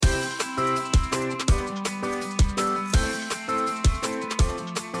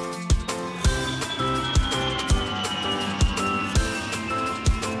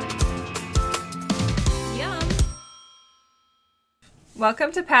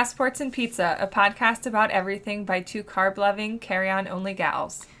Welcome to Passports and Pizza, a podcast about everything by two carb-loving, carry-on-only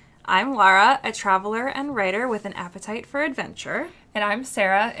gals. I'm Laura, a traveler and writer with an appetite for adventure. And I'm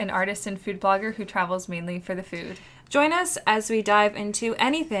Sarah, an artist and food blogger who travels mainly for the food. Join us as we dive into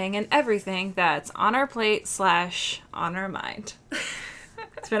anything and everything that's on our plate / on our mind.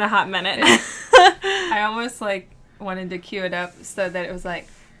 It's been a hot minute. I almost wanted to cue it up so that it was like,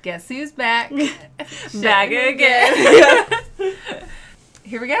 guess who's back? Back again.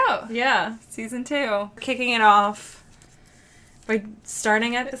 Here we go. Yeah. Season 2. Kicking it off by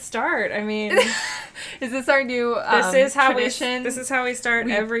starting at the start. I mean, is this our new tradition? This is how we start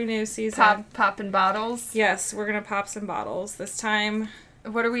every new season. Popping bottles. Yes, we're gonna pop some bottles this time.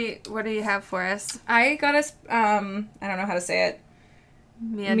 What do you have for us? I got us. I don't know how to say it.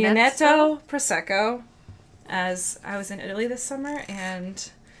 Mianetto Prosecco. As I was in Italy this summer and.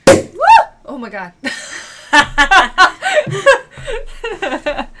 Woo! Oh my god.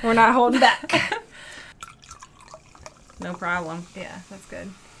 We're not holding back. No problem. Yeah, that's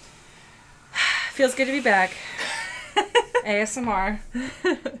good. Feels good to be back. ASMR.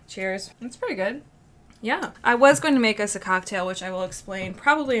 Cheers. That's pretty good. Yeah. I was going to make us a cocktail, which I will explain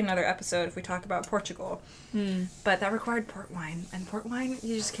probably in another episode if we talk about Portugal. But that required port wine. And port wine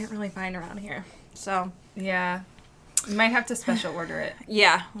you just can't really find around here. So. Yeah. You might have to special order it.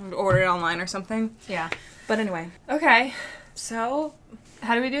 Yeah. Order it online or something. Yeah. But anyway. Okay. So.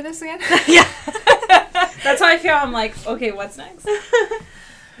 How do we do this again? Yeah. That's how I feel. I'm like, okay, what's next?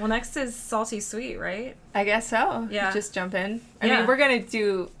 Well, next is salty sweet, right? I guess so. Yeah. Just jump in. I mean, we're going to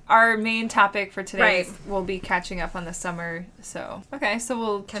do our main topic for today. We'll be catching up on the summer. So, okay. So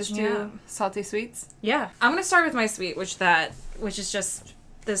we'll just do salty sweets. Yeah. I'm going to start with my sweet, which is just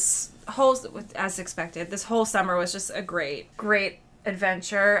this whole, as expected, this whole summer was just a great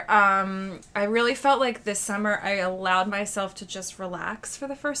adventure. I really felt like this summer I allowed myself to just relax for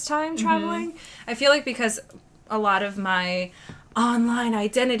the first time traveling. I feel like because a lot of my online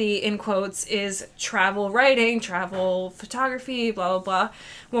identity, in quotes, is travel writing, travel photography, blah, blah, blah.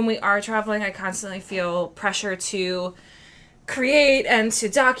 When we are traveling, I constantly feel pressure to create and to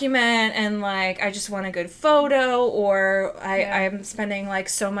document, and I just want a good photo, or I'm spending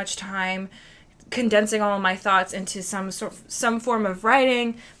so much time condensing all of my thoughts into some form of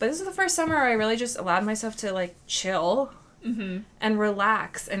writing. But this is the first summer I really just allowed myself to chill and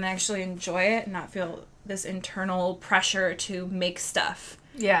relax and actually enjoy it and not feel this internal pressure to make stuff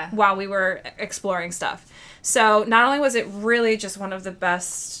while we were exploring stuff. So not only was it really just one of the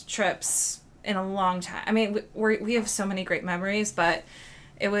best trips in a long time, I mean, we have so many great memories, but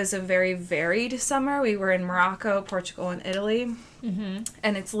it was a very varied summer. We were in Morocco, Portugal, and Italy.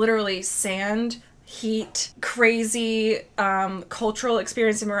 And it's literally sand, heat, crazy cultural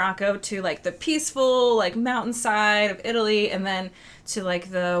experience in Morocco to the peaceful mountainside of Italy, and then to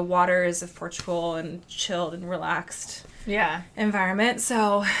the waters of Portugal and chilled and relaxed environment.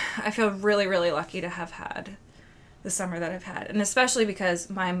 So I feel really, really lucky to have had the summer that I've had, and especially because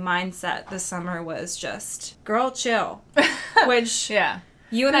my mindset this summer was just girl chill, which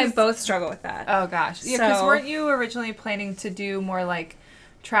you and I both struggle with that. Oh, gosh. Yeah, because weren't you originally planning to do more,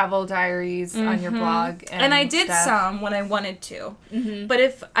 travel diaries on your blog? And I did some when I wanted to. But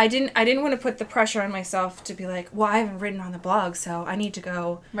if I didn't want to put the pressure on myself to be well, I haven't written on the blog, so I need to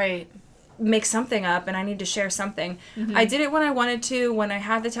go make something up, and I need to share something. I did it when I wanted to, when I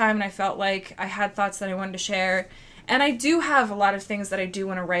had the time, and I felt like I had thoughts that I wanted to share. And I do have a lot of things that I do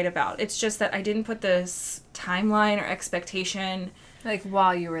want to write about. It's just that I didn't put this timeline or expectation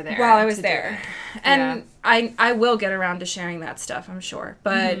while you were there. While I was there. And I will get around to sharing that stuff, I'm sure.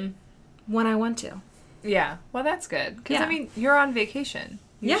 But when I want to. Yeah. Well, that's good. Because, I mean, you're on vacation.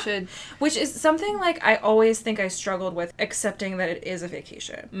 You should. Which is something I always think I struggled with accepting that it is a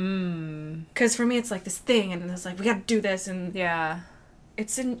vacation. Because for me, it's this thing, and it's we got to do this. And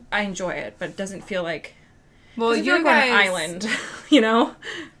I enjoy it, but it doesn't feel like... Well, you're on an island, you know?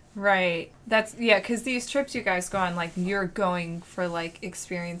 Right. That's, because these trips you guys go on, you're going for,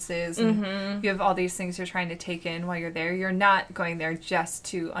 experiences, and you have all these things you're trying to take in while you're there. You're not going there just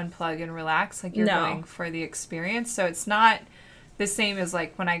to unplug and relax. You're going for the experience. So it's not the same as,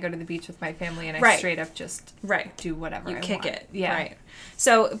 when I go to the beach with my family and I straight up just do whatever I want. You kick it. Yeah. Right.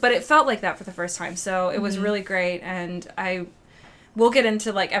 So, but it felt like that for the first time. So it was really great, and we'll get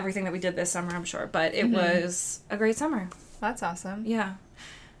into, everything that we did this summer, I'm sure. But it was a great summer. That's awesome. Yeah.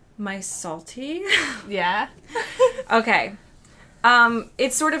 My salty? Yeah. Okay.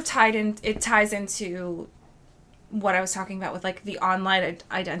 It's sort of it ties into what I was talking about with the online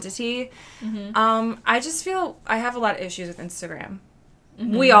identity. I just feel I have a lot of issues with Instagram.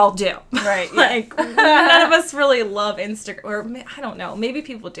 We all do. Right. Yeah. Like, none of us really love Instagram. Or, I don't know. Maybe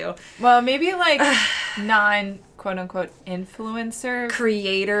people do. Well, maybe like non-quote-unquote influencer.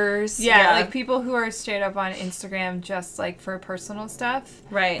 Creators. Yeah, like people who are straight up on Instagram just like for personal stuff.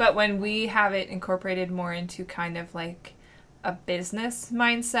 Right. But when we have it incorporated more into kind of like a business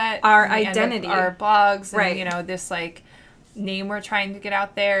mindset. Our identity. Our blogs. And, right. you know, this like name we're trying to get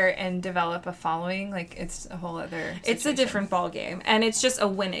out there and develop a following, like it's a whole other situation. It's a different ball game, and it's just a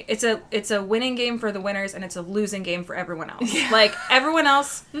winning. It's a winning game for the winners, and it's a losing game for everyone else. Yeah. Like everyone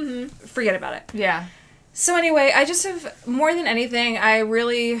else, forget about it. Yeah. So anyway, I just have, more than anything, I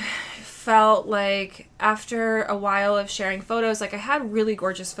really felt like after a while of sharing photos, like I had really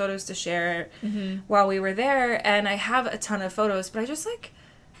gorgeous photos to share while we were there, and I have a ton of photos, but I just like,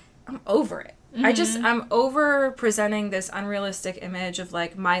 I'm over it. I'm over presenting this unrealistic image of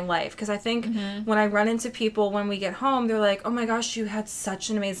like my life. Cause I think when I run into people when we get home, they're like, oh my gosh, you had such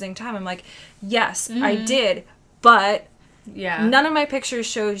an amazing time. I'm like, yes, I did. But none of my pictures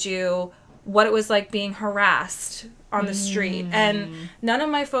showed you what it was like being harassed on the street. And none of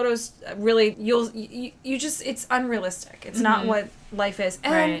my photos really, you just, it's unrealistic. It's not what life is.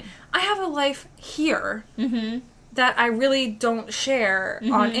 And I have a life here. That I really don't share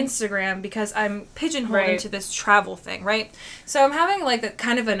on Instagram because I'm pigeonholed into this travel thing, right? So I'm having like a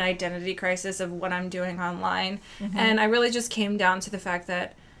kind of an identity crisis of what I'm doing online. And I really just came down to the fact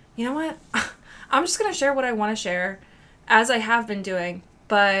that, you know what? I'm just going to share what I want to share as I have been doing,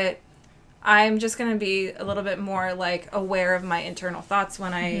 but I'm just going to be a little bit more like aware of my internal thoughts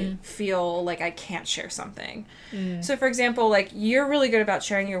when I feel like I can't share something. So for example, like you're really good about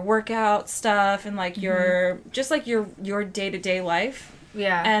sharing your workout stuff and like your just like your day-to-day life.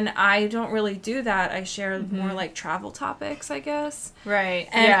 Yeah. And I don't really do that. I share more like travel topics, I guess. Right.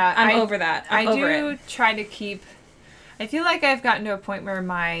 And yeah. I'm over that. I do try to keep, I feel like I've gotten to a point where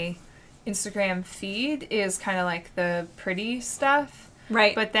my Instagram feed is kind of like the pretty stuff.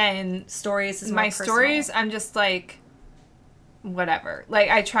 Right. But then stories is my personal. stories, I'm just like, whatever. Like,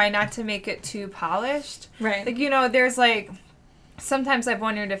 I try not to make it too polished. Right. Like, you know, there's like, sometimes I've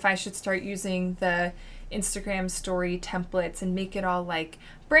wondered if I should start using the Instagram story templates and make it all like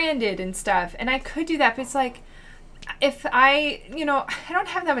branded and stuff. And I could do that, but it's like, if I, you know, I don't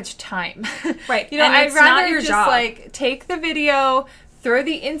have that much time. Right. You know, and I'd rather your just job. like take the video, throw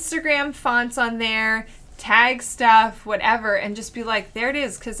the Instagram fonts on there, tag stuff, whatever, and just be like, there it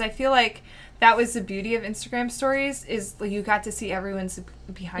is. Because I feel like that was the beauty of Instagram stories, is you got to see everyone's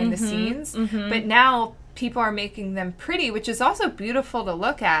behind the scenes. But now people are making them pretty, which is also beautiful to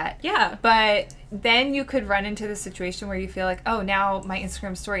look at. Yeah. But then you could run into the situation where you feel like, oh, now my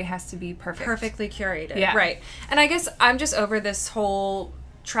Instagram story has to be perfect. Perfectly curated. Yeah. Right. And I guess I'm just over this whole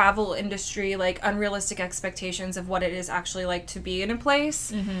travel industry, like unrealistic expectations of what it is actually like to be in a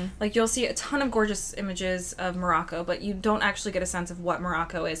place. Like you'll see a ton of gorgeous images of Morocco, but you don't actually get a sense of what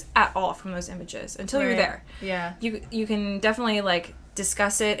Morocco is at all from those images until you're there. Yeah. You can definitely like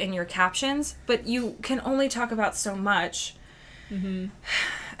discuss it in your captions, but you can only talk about so much.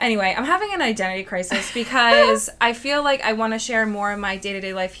 Anyway, I'm having an identity crisis because I feel like I want to share more of my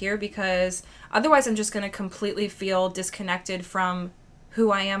day-to-day life here, because otherwise I'm just going to completely feel disconnected from who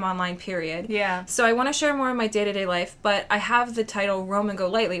I am online, period. Yeah. So I want to share more of my day-to-day life, but I have the title Roam and Go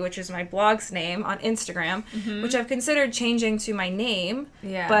Lightly, which is my blog's name on Instagram, which I've considered changing to my name.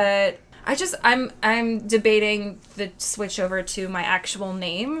 Yeah. But I'm debating the switch over to my actual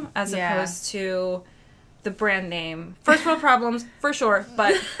name as opposed to the brand name. First world problems, for sure,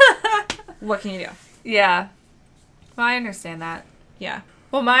 but what can you do? Yeah. Well, I understand that. Yeah.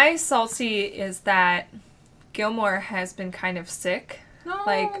 Well, my salty is that Gilmore has been kind of sick. No,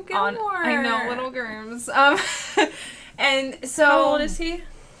 like Gilmore. I know, little Grooms. And so how old is he?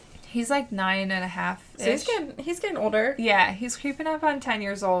 He's like 9.5. So he's getting older. Yeah, he's creeping up on 10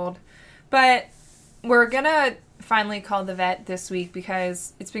 years old. But we're gonna finally call the vet this week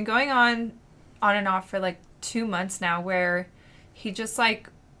because it's been going on and off for like 2 months now, where he just like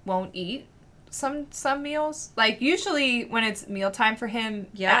won't eat some meals. Like usually when it's mealtime for him,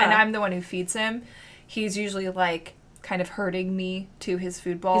 and I'm the one who feeds him, he's usually like kind of herding me to his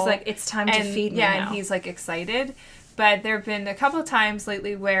food bowl. He's like, it's time to feed me now. And he's like excited. But there have been a couple of times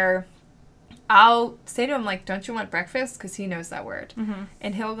lately where I'll say to him like, don't you want breakfast? Because he knows that word.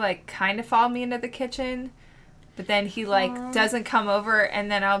 And he'll like kind of follow me into the kitchen, but then he like doesn't come over,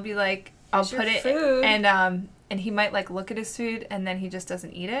 and then I'll be like, I'll put it food. And he might like look at his food and then he just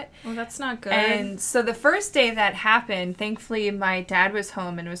doesn't eat it. Well, that's not good. And so the first day that happened, thankfully my dad was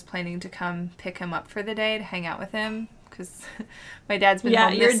home and was planning to come pick him up for the day to hang out with him because my dad's been yeah,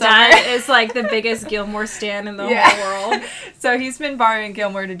 home your this dad summer. is like the biggest Gilmore stan in the Yeah. whole world. So he's been borrowing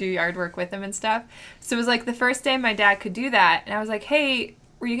Gilmore to do yard work with him and stuff. So it was like the first day my dad could do that. And I was like, hey,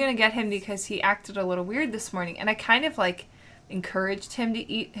 were you going to get him because he acted a little weird this morning? And I kind of like encouraged him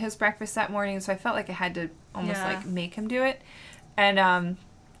to eat his breakfast that morning. So I felt like I had to almost like make him do it. And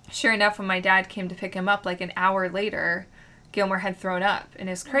sure enough, when my dad came to pick him up like an hour later, Gilmore had thrown up in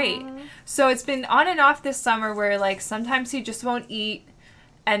his crate. Aww. So it's been on and off this summer where like sometimes he just won't eat.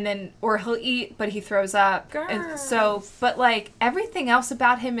 And then, or he'll eat, but he throws up. And so, but like everything else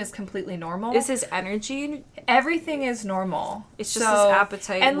about him is completely normal. Is his energy? Everything is normal. It's just his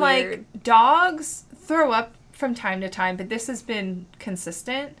appetite. And weird. like dogs throw up from time to time, but this has been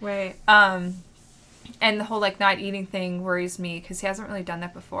consistent. Right. And the whole like not eating thing worries me because he hasn't really done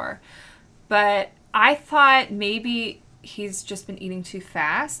that before. But I thought maybe he's just been eating too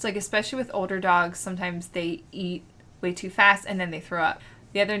fast. Like especially with older dogs, sometimes they eat way too fast and then they throw up.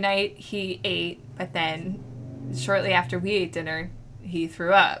 The other night, he ate, but then shortly after we ate dinner, he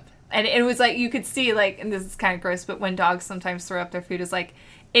threw up. And it was like, you could see, like, and this is kind of gross, but when dogs sometimes throw up their food, it's like,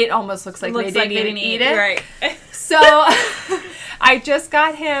 it almost looks like they didn't even eat it. Right. So, I just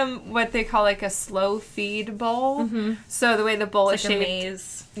got him what they call, like, a slow feed bowl. Mm-hmm. So, the way the bowl is like shaped. A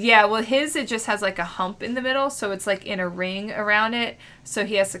maze. Yeah, well, his, it just has, like, a hump in the middle, so it's, like, in a ring around it. So,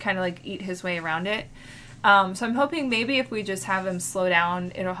 he has to kind of, like, eat his way around it. So I'm hoping maybe if we just have him slow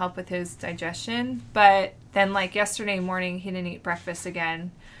down, it'll help with his digestion. But then, like, yesterday morning, he didn't eat breakfast again.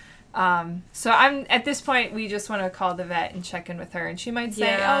 So I'm, at this point, we just want to call the vet and check in with her. And she might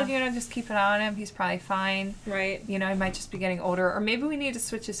say, just keep an eye on him. He's probably fine. Right. He might just be getting older. Or maybe we need to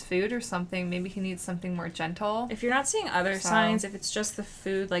switch his food or something. Maybe he needs something more gentle. If you're not seeing other signs, if it's just the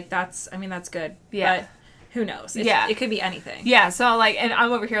food, like, that's good. Yeah. But who knows? It could be anything. Yeah, so, like, and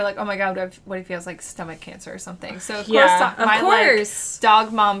I'm over here like, oh my god, what if he has, like, stomach cancer or something? So, of course, my, like,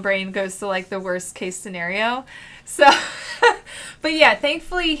 dog mom brain goes to, like, the worst case scenario. So, but yeah,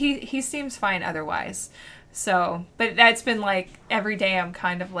 thankfully, he seems fine otherwise. So, but that's been, like, every day I'm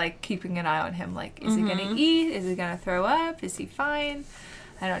kind of, like, keeping an eye on him. Like, is he going to eat? Is he going to throw up? Is he fine?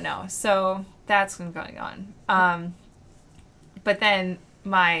 I don't know. So, that's been going on. But then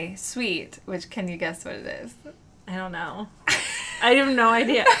my sweet, which can you guess what it is? I don't know. I have no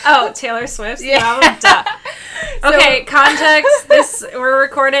idea. Oh, Taylor Swift's new album? Okay, context. We're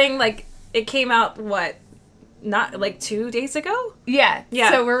recording, like, it came out, not, like, 2 days ago? Yeah.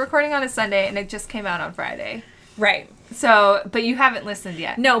 So we're recording on a Sunday, and it just came out on Friday. Right. So, but you haven't listened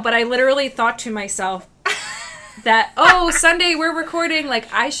yet. No, but I literally thought to myself that, Sunday we're recording,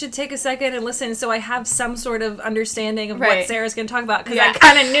 like, I should take a second and listen so I have some sort of understanding of what Sarah's going to talk about, because I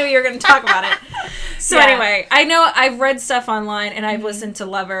kind of knew you were going to talk about it. So anyway, I know I've read stuff online, and I've listened to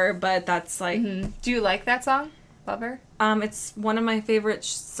Lover, but that's, like... Mm-hmm. Do you like that song, Lover? It's one of my favorite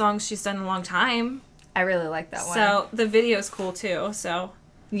songs she's done in a long time. I really like that one. So, the video's cool, too, so...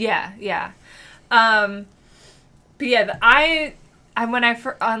 Yeah. But yeah, when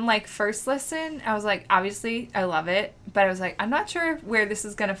I first listen, I was like, obviously, I love it, but I was like, I'm not sure where this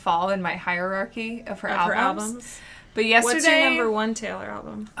is going to fall in my hierarchy of her albums. But yesterday... What's your number one Taylor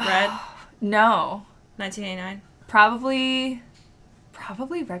album? Red? No. 1989? Probably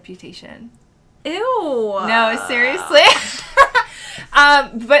Reputation. Ew. No, seriously?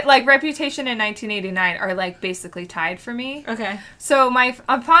 But, like, Reputation and 1989 are, like, basically tied for me. Okay. So,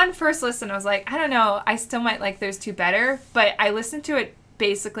 upon first listen, I was like, I don't know, I still might like those two better, but I listened to it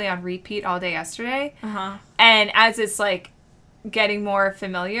basically on repeat all day yesterday. Uh-huh. And as it's, like, getting more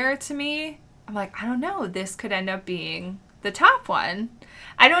familiar to me, I'm like, I don't know, this could end up being the top one.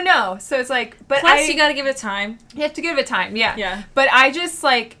 I don't know. So, it's like, but Plus, you gotta give it time. You have to give it time, yeah. Yeah. But I just,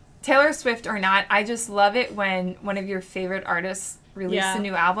 like, Taylor Swift or not, I just love it when one of your favorite artists release a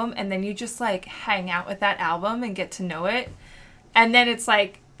new album, and then you just, like, hang out with that album and get to know it. And then it's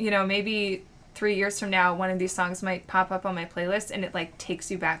like, maybe 3 years from now, one of these songs might pop up on my playlist, and it, like, takes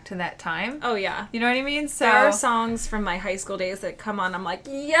you back to that time. Oh, yeah. You know what I mean? So there are songs from my high school days that come on, I'm like,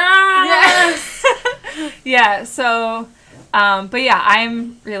 yes! Yeah, so, but yeah,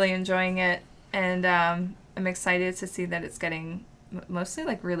 I'm really enjoying it, and I'm excited to see that it's getting... mostly,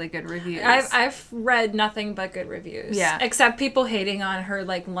 like, really good reviews. I've read nothing but good reviews. Yeah. Except people hating on her,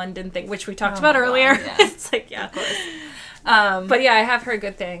 like, London thing, which we talked about earlier. God, yeah. It's like, yeah. Of course. But yeah, I have heard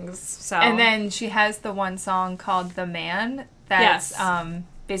good things, so. And then she has the one song called The Man that's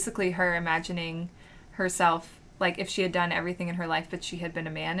basically her imagining herself, like, if she had done everything in her life but she had been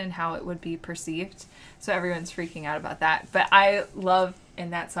a man and how it would be perceived. So everyone's freaking out about that. But I love, in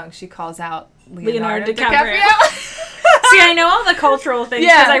that song, she calls out Leonardo DiCaprio. See, I know all the cultural things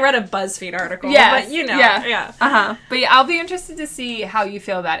because I read a BuzzFeed article. Yes. But, you know. Yeah. But yeah, I'll be interested to see how you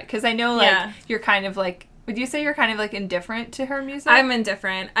feel about it. Because I know, like, you're kind of, like... Would you say you're kind of, like, indifferent to her music? I'm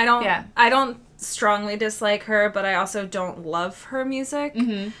indifferent. I don't strongly dislike her, but I also don't love her music.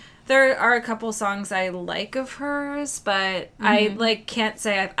 Mm-hmm. There are a couple songs I like of hers, but I, like, can't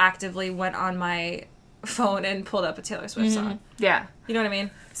say I've actively went on my phone and pulled up a Taylor Swift song. Yeah. You know what I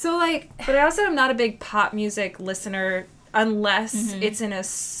mean? So, like... But I also am not a big pop music listener unless it's in a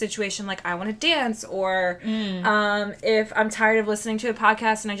situation like I want to dance or if I'm tired of listening to a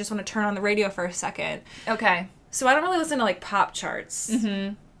podcast and I just want to turn on the radio for a second. Okay. So I don't really listen to, like, pop charts.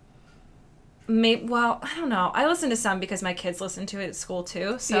 Mm-hmm. Well, I don't know. I listen to some because my kids listen to it at school,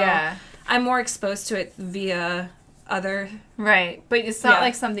 too. So I'm more exposed to it via other... Right. But it's not,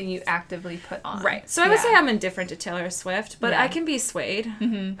 like, something you actively put on. Right. So I would say I'm indifferent to Taylor Swift, but I can be swayed.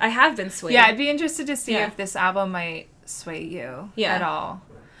 Mm-hmm. I have been swayed. Yeah, I'd be interested to see if this album might sway you at all.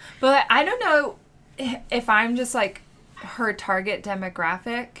 But I don't know if I'm just, like, her target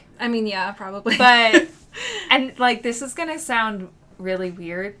demographic. I mean, yeah, probably. But, and, like, this is gonna sound really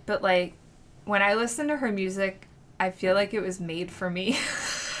weird, but, like, when I listen to her music, I feel like it was made for me.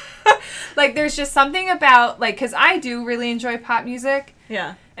 Like, there's just something about, like, because I do really enjoy pop music.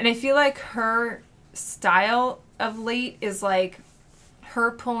 Yeah. And I feel like her style of late is, like,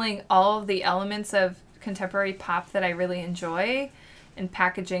 her pulling all of the elements of contemporary pop that I really enjoy and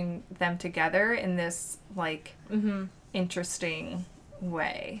packaging them together in this, like, interesting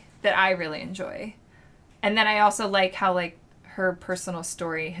way that I really enjoy. And then I also like how, like, her personal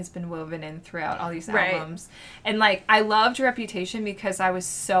story has been woven in throughout all these albums. And, like, I loved Reputation because I was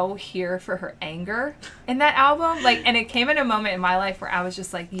so here for her anger in that album. Like, and it came at a moment in my life where I was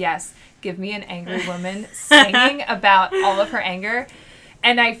just like, yes, give me an angry woman singing about all of her anger.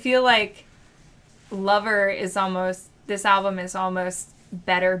 And I feel like Lover is almost, this album is almost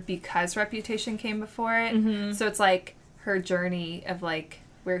better because Reputation came before it. Mm-hmm. So it's, like, her journey of, like,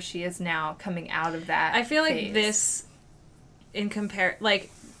 where she is now coming out of that I feel phase. like this...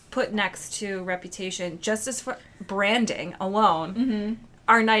 put next to Reputation, just as for branding alone,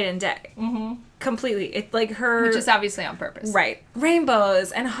 are night and day. Mm-hmm. Completely. It's like her... Which is obviously on purpose. Right.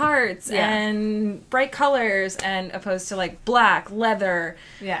 Rainbows and hearts and bright colors, and opposed to, like, black, leather,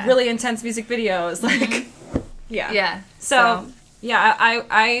 really intense music videos. Like, Yeah. So,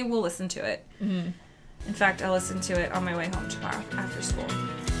 I will listen to it. Mm-hmm. In fact, I'll listen to it on my way home tomorrow after school.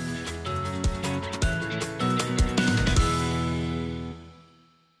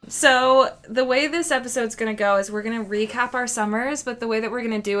 So the way this episode's going to go is we're going to recap our summers, but the way that we're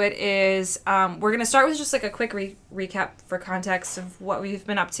going to do it is we're going to start with just, like, a quick recap for context of what we've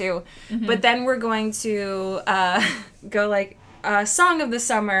been up to. Mm-hmm. But then we're going to go, like, song of the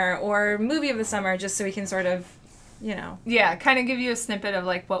summer or movie of the summer, just so we can sort of, you know. Yeah, kind of give you a snippet of,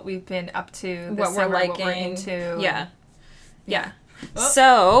 like, what we've been up to this summer, we're liking. What we're into. Yeah. Oh.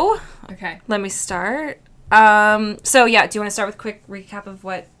 So, okay. Let me start. Do you want to start with a quick recap of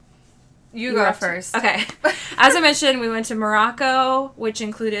what... You go first. Okay. As I mentioned, we went to Morocco, which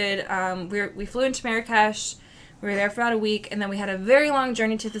included, we flew into Marrakesh. We were there for about a week, and then we had a very long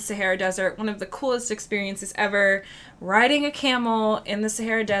journey to the Sahara Desert. One of the coolest experiences ever. Riding a camel in the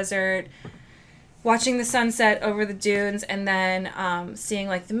Sahara Desert, watching the sunset over the dunes, and then seeing,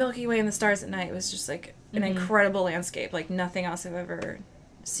 like, the Milky Way and the stars at night. It was just, like, an incredible landscape, like nothing else I've ever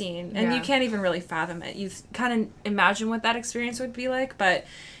seen. And you can't even really fathom it. You kind of imagine what that experience would be like, but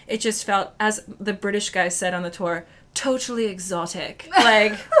it just felt, as the British guy said on the tour, totally exotic.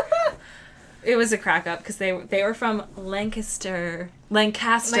 Like, it was a crack up because they were from Lancaster,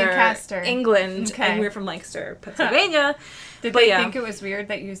 England, and we were from Lancaster, Pennsylvania. Did they think it was weird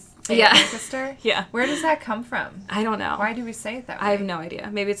that you say Lancaster? Yeah. Where does that come from? I don't know. Why do we say it that way? I have no idea.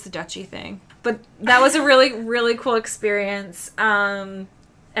 Maybe it's the Dutchy thing. But that was a really, really cool experience.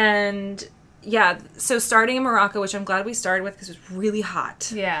 And yeah, so starting in Morocco, which I'm glad we started with because it was really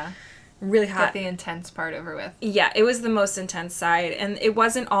hot. Yeah. Really hot. Get the intense part over with. Yeah, it was the most intense side. And it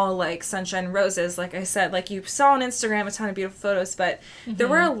wasn't all, like, sunshine and roses, like I said. Like, you saw on Instagram a ton of beautiful photos, but there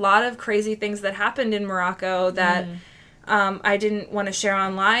were a lot of crazy things that happened in Morocco that I didn't want to share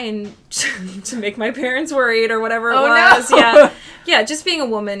online to make my parents worried or whatever it was. No. Yeah, just being a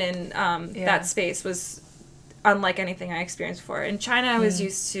woman in that space was unlike anything I experienced before. In China, I was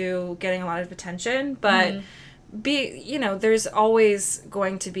used to getting a lot of attention, but... there's always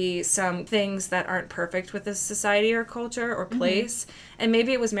going to be some things that aren't perfect with this society or culture or place. And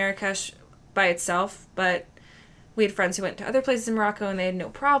maybe it was Marrakesh by itself, but We had friends who went to other places in Morocco and they had no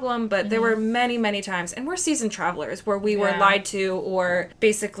problem, but there were many, many times, and we're seasoned travelers, where we were lied to or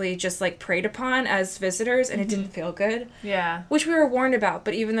basically just like preyed upon as visitors, and it didn't feel good. Yeah. Which we were warned about,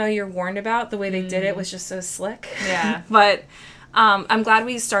 but even though you're warned about, the way they did it was just so slick. Yeah. But I'm glad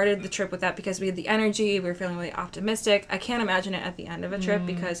we started the trip with that because we had the energy, we were feeling really optimistic. I can't imagine it at the end of a trip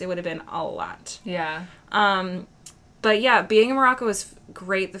because it would have been a lot. Yeah. But yeah, being in Morocco was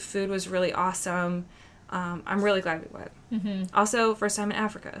great. The food was really awesome. I'm really glad we went. Mm-hmm. Also, first time in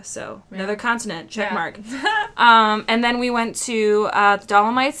Africa, so another continent, check mark. Yeah. And then we went to the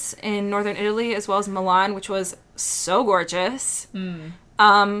Dolomites in northern Italy, as well as Milan, which was so gorgeous.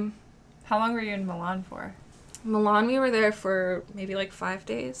 How long were you in Milan for? Milan, we were there for maybe like 5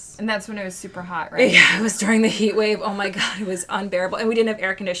 days. And that's when it was super hot, right? Yeah, it was during the heat wave. Oh my god, it was unbearable. And we didn't have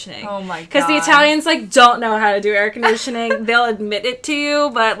air conditioning. Oh my god. Because the Italians, like, don't know how to do air conditioning. They'll admit it to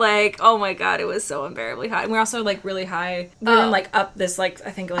you, but, like, oh my god, it was so unbearably hot. And we're also, like, really high. We were, like, up this, like, I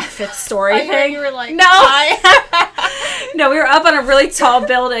think, like, 5th story thing. You were, like, no! No, we were up on a really tall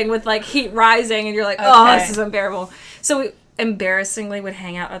building with, like, heat rising, and you're like, oh, this is unbearable. So we embarrassingly would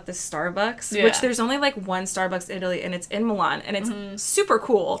hang out at the Starbucks, which there's only like one Starbucks in Italy, and it's in Milan, and it's super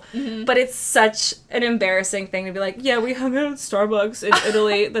cool, but it's such an embarrassing thing to be like, yeah, we hung out at Starbucks in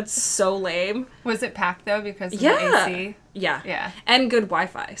Italy. That's so lame. Was it packed though because of the AC? Yeah, and good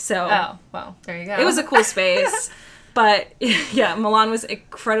Wi-Fi, so oh well, there you go. It was a cool space. But yeah, Milan was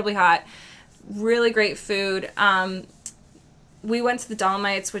incredibly hot, really great food. We went to the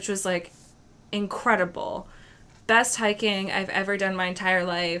Dolomites, which was like incredible. Best hiking I've ever done my entire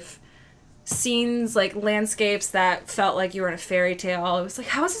life. Scenes, like landscapes that felt like you were in a fairy tale. It was like,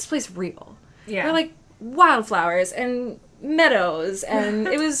 how is this place real? Yeah. There were like wildflowers and meadows, and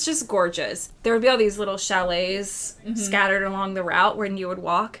it was just gorgeous. There would be all these little chalets scattered along the route when you would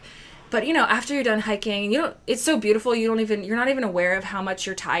walk. But, you know, after you're done hiking, it's so beautiful, you're not even aware of how much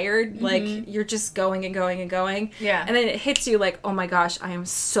you're tired. Like, you're just going and going and going. Yeah. And then it hits you like, oh my gosh, I am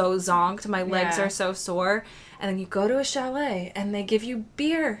so zonked. My legs are so sore. And then you go to a chalet, and they give you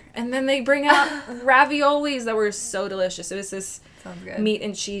beer. And then they bring out raviolis that were so delicious. It was this meat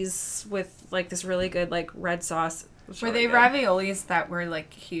and cheese with, like, this really good, like, red sauce. Were they raviolis that were,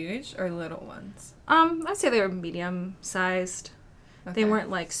 like, huge or little ones? I'd say they were medium-sized. Okay. They weren't,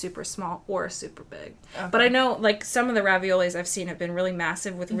 like, super small or super big. Okay. But I know, like, some of the raviolis I've seen have been really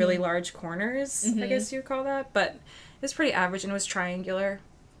massive with really large corners, I guess you would call that. But it was pretty average, and it was triangular.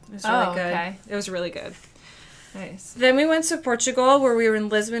 It was really good. Okay. It was really good. Nice. Then we went to Portugal, where we were in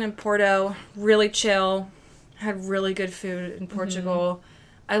Lisbon and Porto. Really chill. Had really good food in Portugal.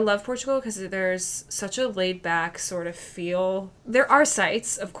 I love Portugal because there's such a laid-back sort of feel. There are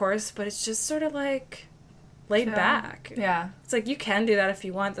sights, of course, but it's just sort of, like, laid back. Yeah. It's like, you can do that if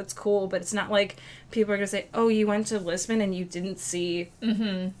you want. That's cool. But it's not like people are going to say, oh, you went to Lisbon and you didn't see. You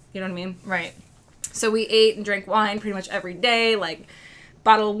know what I mean? Right. So we ate and drank wine pretty much every day. Like,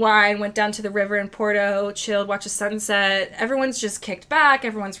 bottle of wine, went down to the river in Porto, chilled, watched a sunset. Everyone's just kicked back.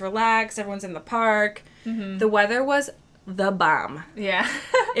 Everyone's relaxed. Everyone's in the park. The weather was the bomb. Yeah.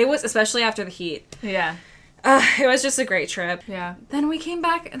 It was, especially after the heat. Yeah. It was just a great trip. Yeah. Then we came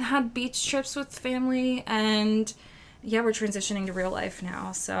back and had beach trips with family, and yeah, we're transitioning to real life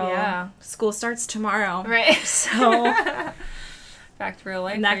now. So yeah, school starts tomorrow. Right. So back to real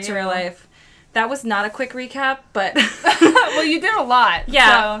life. Back to real life. That was not a quick recap, but well, you did a lot.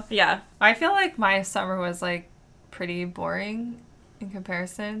 Yeah. So yeah. I feel like my summer was like pretty boring in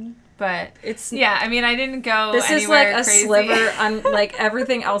comparison. But it's I mean, I didn't go. This is like a crazy. sliver on like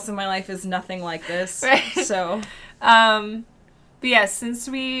everything else in my life is nothing like this. Right. So, but yeah, since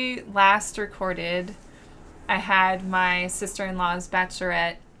we last recorded, I had my sister-in-law's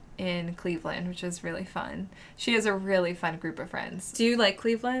bachelorette in Cleveland, which was really fun. She has a really fun group of friends. Do you like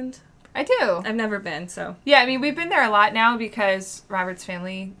Cleveland? I do. I've never been, so. Yeah, I mean, we've been there a lot now because Robert's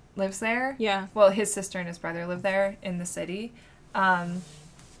family lives there. Yeah. Well, his sister and his brother live there in the city.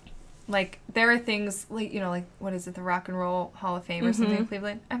 Like, there are things, like, you know, like, what is it, the Rock and Roll Hall of Fame or something in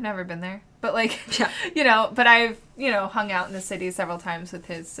Cleveland? I've never been there. But, like, you know, but I've, you know, hung out in the city several times with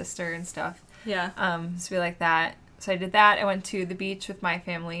his sister and stuff. Yeah. So we like that. So I did that. I went to the beach with my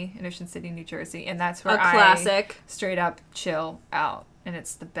family in Ocean City, New Jersey. And that's where I straight up chill out. And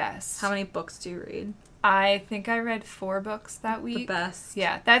it's the best. How many books do you read? I think I read 4 books that week. The best.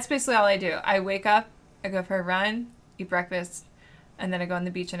 Yeah, that's basically all I do. I wake up, I go for a run, eat breakfast, and then I go on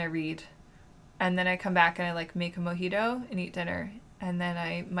the beach and I read. And then I come back and I, like, make a mojito and eat dinner. And then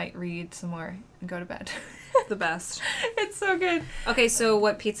I might read some more and go to bed. The best. It's so good. Okay, so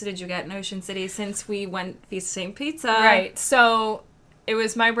what pizza did you get in Ocean City since we went the same pizza? Right. So it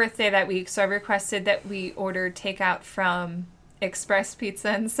was my birthday that week, so I requested that we order takeout from Express Pizza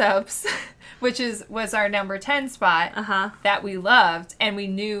and Subs, which was our number 10 spot that we loved, and we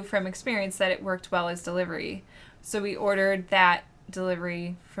knew from experience that it worked well as delivery. So we ordered that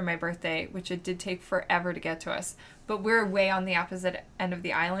delivery for my birthday, which it did take forever to get to us. But we're way on the opposite end of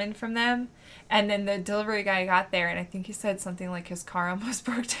the island from them. And then the delivery guy got there, and I think he said something like his car almost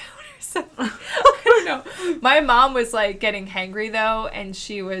broke down or something. I don't know. My mom was like getting hangry though, and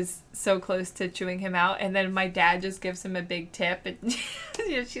she was so close to chewing him out. And then my dad just gives him a big tip, and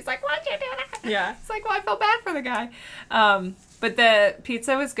she's like, "Why'd you do that?" Yeah. It's like, well, I felt bad for the guy. But the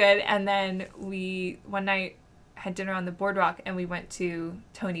pizza was good, and then we one night had dinner on the boardwalk, and we went to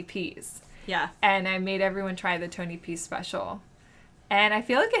Tony P's. Yeah. And I made everyone try the Tony P special. And I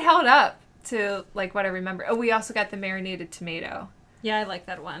feel like it held up to, like, what I remember. Oh, we also got the marinated tomato. Yeah, I like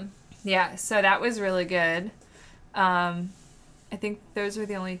that one. Yeah, so that was really good. I think those were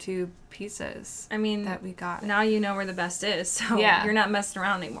the only 2 pizzas that we got. Now you know where the best is, so you're not messing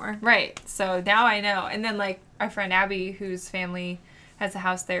around anymore. Right. So now I know. And then, like, our friend Abby, whose family has a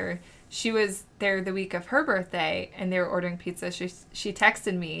house there, she was there the week of her birthday, and they were ordering pizza. She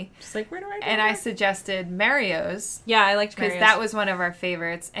texted me. She's like, where do I go? And I suggested Mario's. Yeah, I liked Mario's. Because that was one of our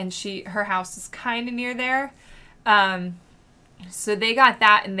favorites, and her house is kind of near there. So they got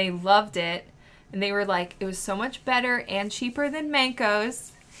that, and they loved it. And they were like, it was so much better and cheaper than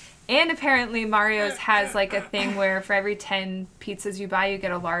Manco's. And apparently Mario's has, like, a thing where for every 10 pizzas you buy, you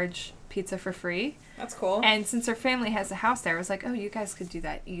get a large pizza for free. That's cool. And since her family has a house there, I was like, oh, you guys could do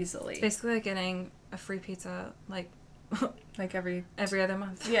that easily. It's basically like getting a free pizza, like every other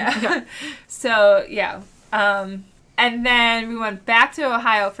month. Yeah. So, yeah. And then we went back to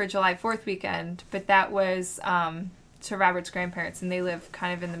Ohio for July 4th weekend, but that was to Robert's grandparents, and they live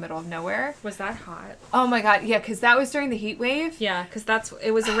kind of in the middle of nowhere. Was that hot? Oh, my God. Yeah, because that was during the heat wave. Yeah, because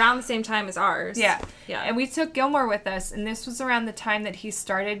it was around the same time as ours. Yeah. Yeah. And we took Gilmore with us, and this was around the time that he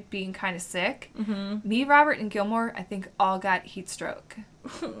started being kind of sick. Mm-hmm. Me, Robert, and Gilmore, I think, all got heat stroke.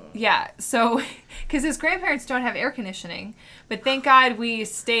 Yeah, so, because his grandparents don't have air conditioning, but thank God we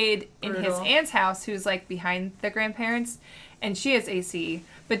stayed in his aunt's house, who's, like, behind the grandparents, and she has AC.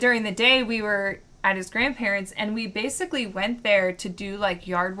 But during the day, we were at his grandparents', and we basically went there to do, like,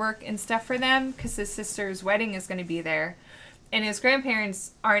 yard work and stuff for them, because his sister's wedding is going to be there. And his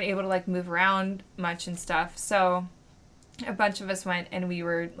grandparents aren't able to, like, move around much and stuff, so a bunch of us went, and we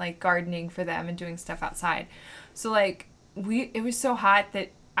were, like, gardening for them and doing stuff outside. So, like, it was so hot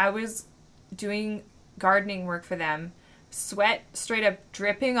that I was doing gardening work for them, sweat straight up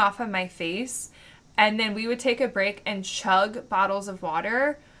dripping off of my face, and then we would take a break and chug bottles of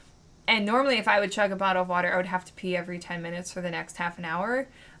water. And normally if I would chug a bottle of water, I would have to pee every 10 minutes for the next half an hour.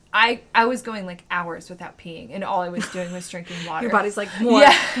 I was going, like, hours without peeing, and all I was doing was drinking water. Your body's like, more,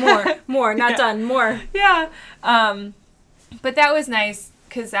 more, not done, more. Yeah. But that was nice,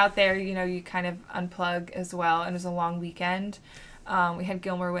 because out there, you know, you kind of unplug as well, and it was a long weekend. We had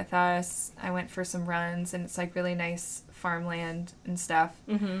Gilmore with us. I went for some runs, and it's, like, really nice farmland and stuff.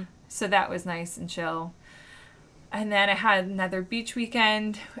 Mm-hmm. So that was nice and chill. And then I had another beach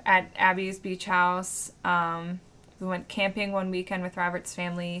weekend at Abby's beach house. We went camping one weekend with Robert's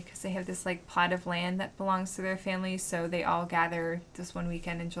family because they have this, like, plot of land that belongs to their family. So they all gather this one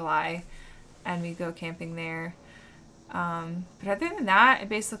weekend in July, and we go camping there. But other than that, I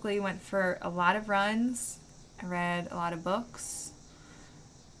basically went for a lot of runs. I read a lot of books.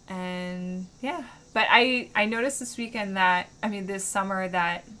 And, yeah. But I noticed this weekend this summer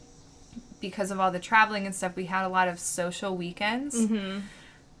that because of all the traveling and stuff, we had a lot of social weekends. Mm-hmm.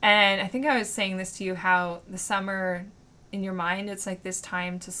 And I think I was saying this to you, how the summer, in your mind, it's like this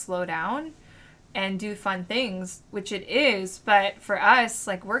time to slow down and do fun things, which it is. But for us,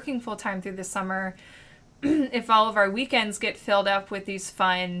 like, working full-time through the summer, if all of our weekends get filled up with these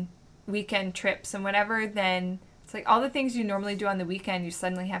fun weekend trips and whatever, then it's like all the things you normally do on the weekend, you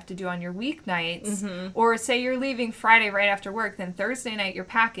suddenly have to do on your weeknights. Mm-hmm. Or say you're leaving Friday right after work, then Thursday night you're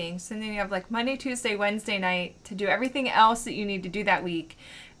packing. So then you have, like, Monday, Tuesday, Wednesday night to do everything else that you need to do that week.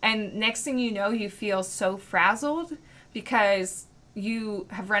 And next thing you know, you feel so frazzled because you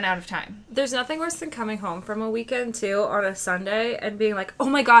have run out of time. There's nothing worse than coming home from a weekend, too, on a Sunday and being like, oh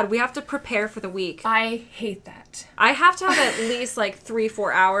my God, we have to prepare for the week. I hate that. I have to have at least, like,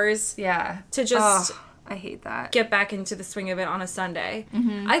 3-4 hours to just I hate that. Get back into the swing of it on a Sunday.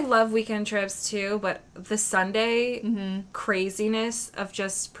 Mm-hmm. I love weekend trips, too, but the Sunday craziness of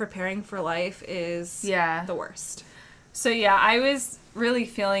just preparing for life is the worst. So, yeah, I was really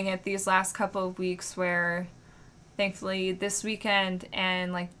feeling it these last couple of weeks where, thankfully, this weekend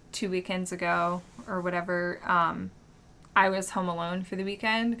and, like, 2 weekends ago or whatever, I was home alone for the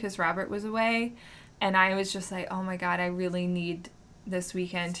weekend because Robert was away. And I was just like, oh my God, I really need this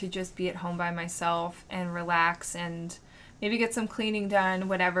weekend to just be at home by myself and relax and maybe get some cleaning done,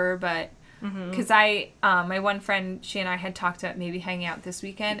 whatever. But because my one friend, she and I had talked about maybe hanging out this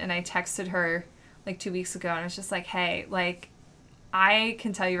weekend, and I texted her like 2 weeks ago, and I was just like, hey, like, I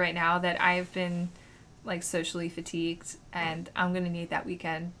can tell you right now that I've been like socially fatigued, and I'm gonna need that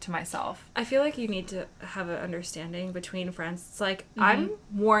weekend to myself. I feel like you need to have an understanding between friends. It's like, I'm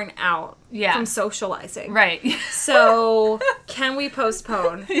worn out from socializing. Right. So can we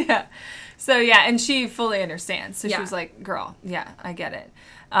postpone? Yeah. So yeah, and she fully understands. So she Yeah. was like, girl, yeah, I get it.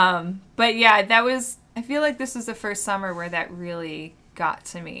 But yeah, I feel like this was the first summer where that really got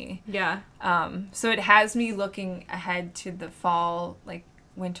to me. Yeah. So it has me looking ahead to the fall, like,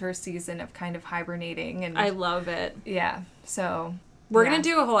 winter season of kind of hibernating. And I love it. yeah, so We're going to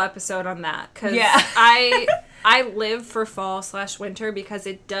do a whole episode on that, because Yeah. I live for fall/winter because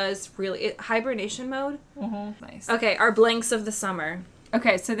it does really... hibernation mode? nice. Okay, our blanks of the summer.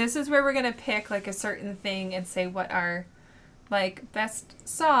 Okay, so this is where we're going to pick, like, a certain thing and say what our, like, best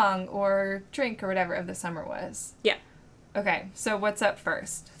song or drink or whatever of the summer was. Yeah. Okay, so what's up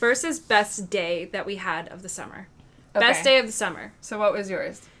first? First is best day that we had of the summer. Okay. Best day of the summer. So what was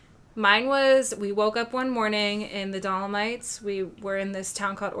yours? Mine was, we woke up one morning in the Dolomites. We were in this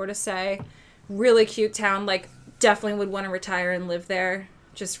town called Ortisei. Really cute town. Like, definitely would want to retire and live there.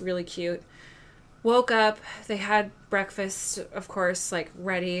 Just really cute. Woke up. They had breakfast, of course, like,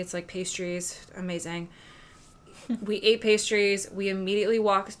 ready. It's like pastries. Amazing. We ate pastries. We immediately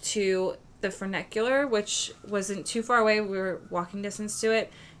walked to the funicular, which wasn't too far away. We were walking distance to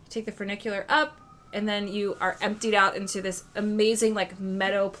it. You take the funicular up, and then you are emptied out into this amazing, like,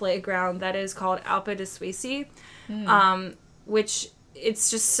 meadow playground that is called Alpe di Suisi, which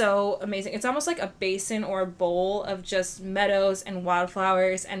it's just so amazing. It's almost like a basin or a bowl of just meadows and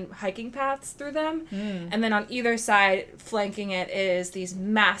wildflowers and hiking paths through them. And then on either side, flanking it, is these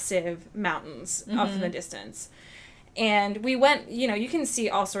massive mountains off in the distance. And we went, you can see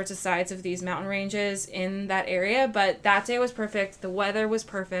all sorts of sides of these mountain ranges in that area, but that day was perfect. The weather was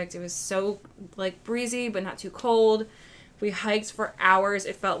perfect. It was so, like, breezy, but not too cold. We hiked for hours.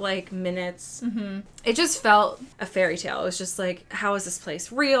 It felt like minutes. It just felt a fairy tale. It was just like, how is this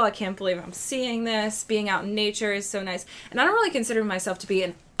place real? I can't believe I'm seeing this. Being out in nature is so nice. And I don't really consider myself to be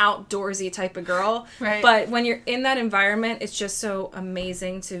an outdoorsy type of girl. Right. But when you're in that environment, it's just so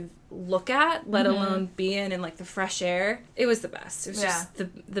amazing to look at, let alone be in like the fresh air. It was the best. It was just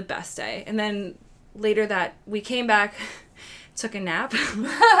the best day. And then later that we came back, took a nap.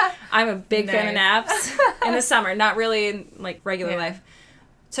 I'm a big fan of naps in the summer, not really in like regular life.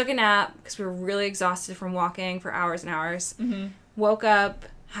 Took a nap because we were really exhausted from walking for hours and hours. Woke up,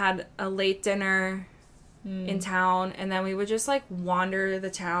 had a late dinner in town, and then we would just like wander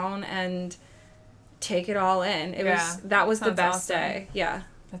the town and take it all in. That was the best day. Yeah.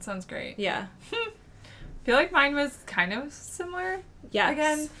 That sounds great. Yeah. I feel like mine was kind of similar.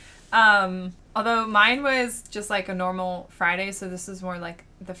 Yes. Again. Although mine was just like a normal Friday, so this is more like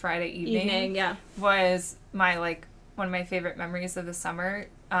the Friday evening. Yeah. Was my, like, one of my favorite memories of the summer.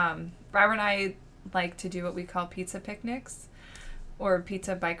 Robert and I like to do what we call pizza picnics or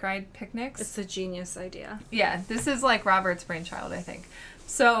pizza bike ride picnics. It's a genius idea. Yeah, this is like Robert's brainchild, I think.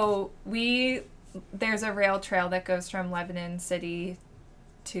 So there's a rail trail that goes from Lebanon City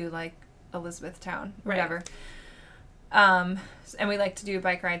to like Elizabethtown, whatever. And we like to do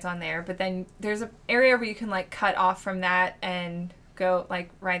bike rides on there, but then there's an area where you can like cut off from that and go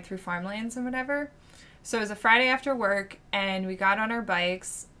like ride through farmlands and whatever. So it was a Friday after work, and we got on our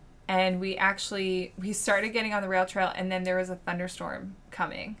bikes, and we started getting on the rail trail, and then there was a thunderstorm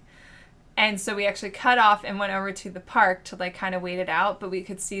coming. And so we actually cut off and went over to the park to like kind of wait it out, but we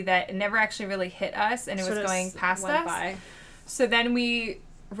could see that it never actually really hit us, and it was going past us. By. So then we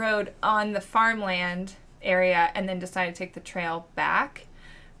rode on the farmland area and then decided to take the trail back.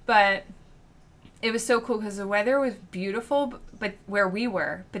 But it was so cool because the weather was beautiful, but where we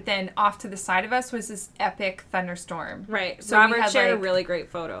were. But then off to the side of us was this epic thunderstorm. Right. So Robert shared a really great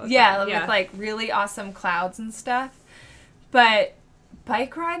photo. With like really awesome clouds and stuff. But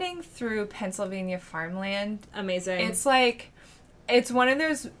bike riding through Pennsylvania farmland, amazing. It's like, it's one of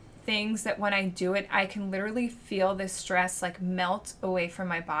those things that when I do it, I can literally feel this stress like melt away from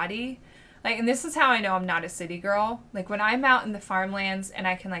my body. Like, and this is how I know I'm not a city girl. Like, when I'm out in the farmlands and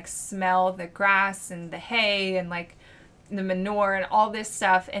I can like smell the grass and the hay and like the manure and all this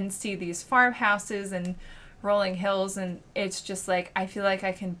stuff and see these farmhouses and rolling hills, and it's just like, I feel like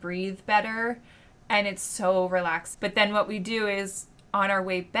I can breathe better, and it's so relaxed. But then what we do is on our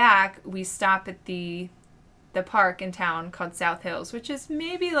way back, we stop at the the park in town called South Hills, which is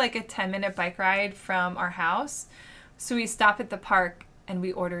maybe like a 10-minute bike ride from our house. So we stop at the park and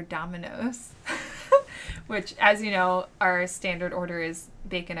we order Domino's, which, as you know, our standard order is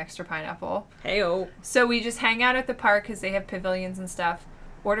bacon extra pineapple. Hey-o. So we just hang out at the park because they have pavilions and stuff.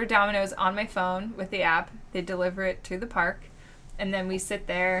 Order Domino's on my phone with the app. They deliver it to the park. And then we sit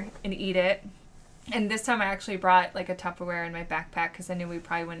there and eat it. And this time I actually brought like a Tupperware in my backpack because I knew we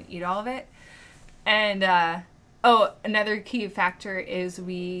probably wouldn't eat all of it. And, another key factor is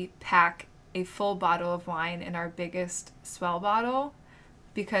we pack a full bottle of wine in our biggest Swell bottle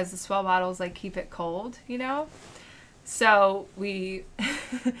because the Swell bottles like keep it cold, you know? So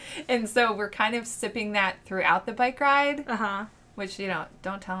so we're kind of sipping that throughout the bike ride. Uh-huh. Which,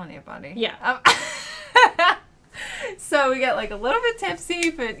 don't tell anybody. Yeah. So we get like a little bit tipsy,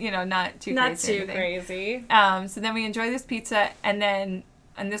 but not too crazy. So then we enjoy this pizza, and then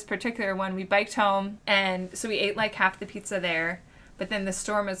on this particular one, we biked home, and so we ate like half the pizza there, but then the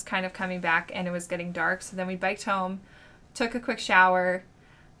storm was kind of coming back, and it was getting dark, so then we biked home, took a quick shower,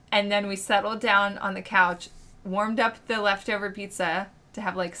 and then we settled down on the couch, warmed up the leftover pizza to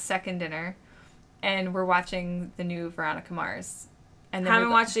have like second dinner, and we're watching the new Veronica Mars. And then haven't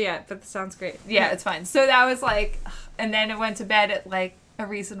watched it yet, but it sounds great. Yeah, it's fine. So that was like, and then it went to bed at like a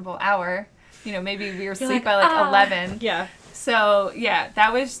reasonable hour. Maybe we were asleep by like 11. Yeah. So yeah,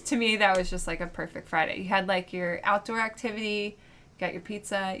 that was just like a perfect Friday. You had like your outdoor activity, you got your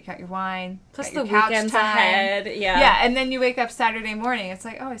pizza, you got your wine, plus got your the couch weekends time. ahead. Yeah. Yeah, and then you wake up Saturday morning. It's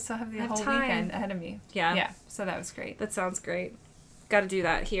like, oh, I still have the whole time. weekend ahead of me. Yeah. Yeah. So that was great. That sounds great. Got to do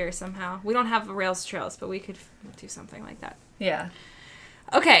that here somehow. We don't have rails trails, but we could do something like that. Yeah.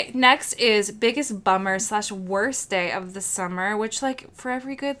 Okay, next is biggest bummer / worst day of the summer, which, like, for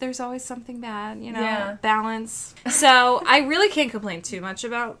every good, there's always something bad, Yeah. Balance. So I really can't complain too much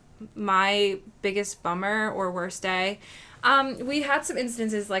about my biggest bummer or worst day. We had some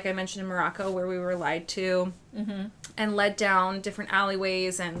instances, like I mentioned in Morocco, where we were lied to and led down different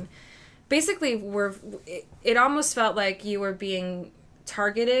alleyways, and basically it almost felt like you were being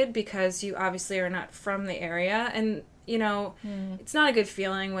targeted because you obviously are not from the area, and it's not a good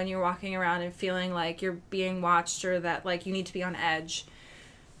feeling when you're walking around and feeling like you're being watched or that, like, you need to be on edge.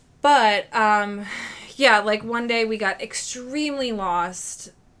 But, like, one day we got extremely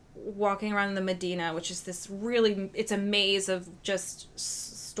lost walking around the Medina, which is this it's a maze of just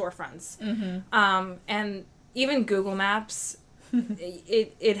storefronts. Mm-hmm. And even Google Maps,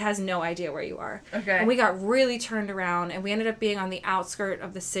 it has no idea where you are. Okay. And we got really turned around, and we ended up being on the outskirt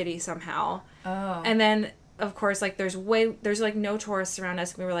of the city somehow. Oh. And then, of course, like, there's like no tourists around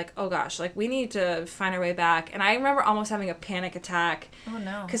us, and we were like, oh gosh, like, we need to find our way back. And I remember almost having a panic attack. Oh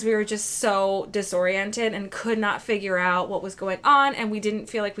no. Because we were just so disoriented and could not figure out what was going on, and we didn't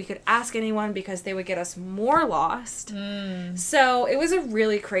feel like we could ask anyone because they would get us more lost. So it was a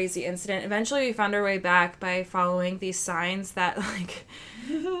really crazy incident. Eventually we found our way back by following these signs that, like,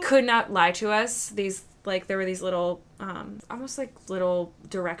 could not lie to us. There were these little, almost like little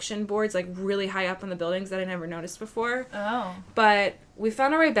direction boards, like, really high up on the buildings that I never noticed before. Oh. But we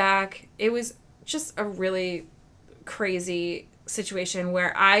found our way back. It was just a really crazy situation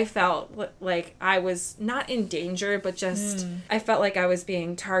where I felt like I was not in danger, but just, I felt like I was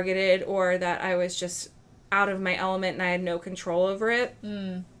being targeted, or that I was just out of my element and I had no control over it.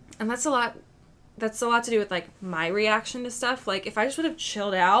 And that's a lot to do with, like, my reaction to stuff. Like, if I just would have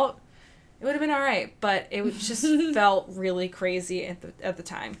chilled out, it would have been all right, but it just felt really crazy at the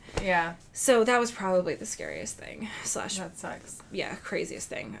time. Yeah. So that was probably the scariest thing / That sucks. yeah, craziest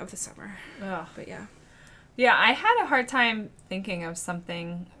thing of the summer. Ugh. But yeah. Yeah, I had a hard time thinking of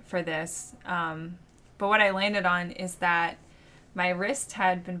something for this. But what I landed on is that my wrist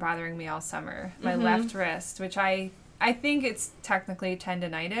had been bothering me all summer. My left wrist, which I think it's technically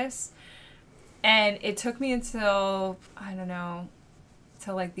tendonitis. And it took me until, I don't know,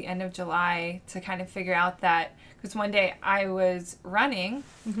 till like the end of July to kind of figure out that, because one day I was running,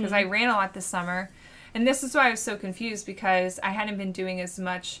 because I ran a lot this summer, and this is why I was so confused, because I hadn't been doing as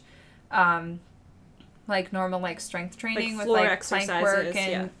much like normal, like, strength training, like with like exercises, plank work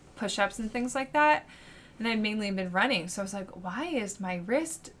and yeah. push-ups and things like that, and I'd mainly been running. So I was like, why is my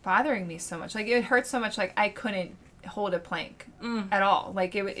wrist bothering me so much? Like, it hurt so much, like I couldn't hold a plank at all.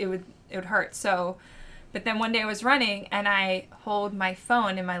 Like, it would hurt. So but then one day I was running, and I hold my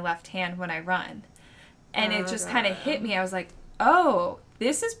phone in my left hand when I run. And it just kind of hit me. I was like, oh,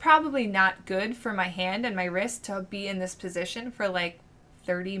 this is probably not good for my hand and my wrist to be in this position for like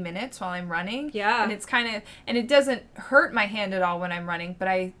 30 minutes while I'm running. Yeah. And it's kind of, and it doesn't hurt my hand at all when I'm running, but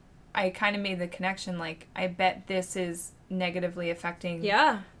I kind of made the connection, like, I bet this is negatively affecting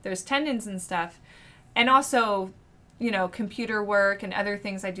those tendons and stuff. And also, computer work and other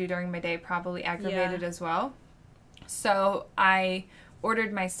things I do during my day probably aggravated as well. So I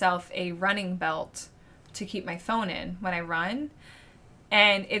ordered myself a running belt to keep my phone in when I run.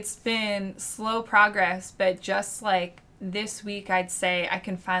 And it's been slow progress, but just like this week, I'd say I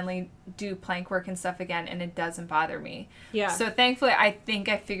can finally do plank work and stuff again, and it doesn't bother me. Yeah. So thankfully, I think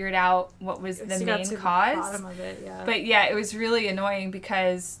I figured out what was the main cause. The bottom of it, yeah. But yeah, it was really annoying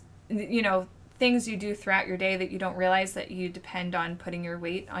because, things you do throughout your day that you don't realize that you depend on putting your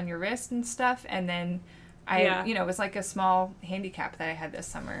weight on your wrist and stuff, and then it was like a small handicap that I had this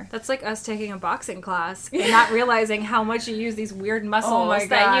summer. That's like us taking a boxing class and not realizing how much you use these weird muscles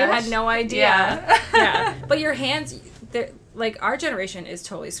that you had no idea. Yeah. But your hands, like our generation is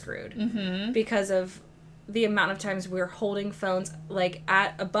totally screwed because of the amount of times we're holding phones like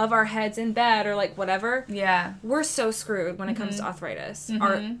at above our heads in bed or like whatever. Yeah. We're so screwed when it comes to arthritis.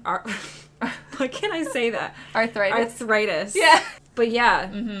 Our why can't I say that? Arthritis. Yeah. But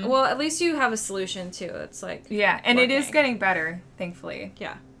yeah, well, at least you have a solution too. It's like and it is getting better, thankfully.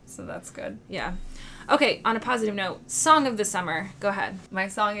 Yeah. So that's good. Yeah. Okay, on a positive note, song of the summer. Go ahead. My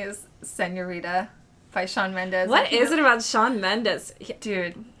song is Senorita by Shawn Mendes. What is it about Shawn Mendes?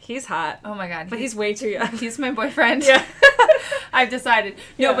 Dude. He's hot. Oh my god. But he's way too young. He's my boyfriend. Yeah. I've decided.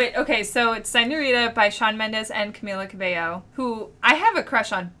 No, but okay, so it's Senorita by Shawn Mendes and Camila Cabello, who I have a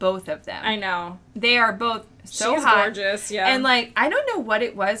crush on both of them. I know. They are both so She's hot. Gorgeous, yeah. And like, I don't know what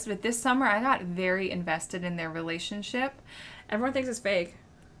it was, but this summer I got very invested in their relationship. Everyone thinks it's fake.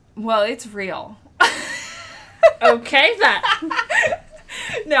 Well, it's real. Okay, then.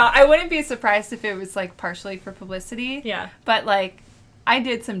 No, I wouldn't be surprised if it was like partially for publicity. Yeah. But like, I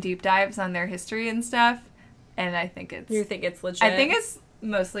did some deep dives on their history and stuff, and I think it's... You think it's legit? I think it's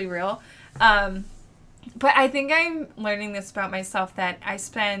mostly real. But I think I'm learning this about myself, that I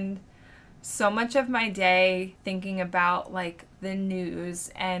spend so much of my day thinking about like the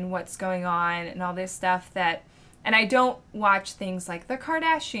news and what's going on and all this stuff and I don't watch things like the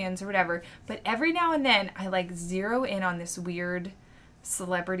Kardashians or whatever, but every now and then I like zero in on this weird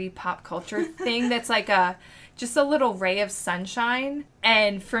celebrity pop culture thing that's like just a little ray of sunshine.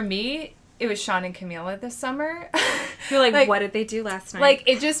 And for me, it was Shawn and Camila this summer. You're like, what did they do last night? Like,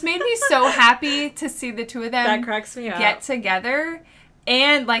 it just made me so happy to see the two of them that cracks me up. Get together.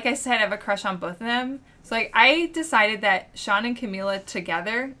 And like I said, I have a crush on both of them. So like, I decided that Shawn and Camila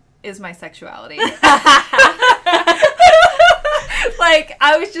together is my sexuality. Like,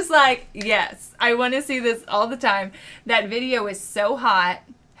 I was just like, yes, I want to see this all the time. That video is so hot.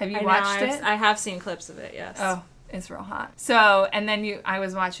 Have you watched it? I have seen clips of it, yes. Oh, it's real hot. So, and then I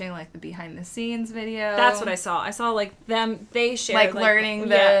was watching like the behind the scenes video. That's what I saw. I saw like they shared like learning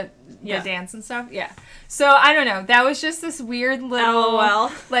the dance and stuff. Yeah. So I don't know. That was just this weird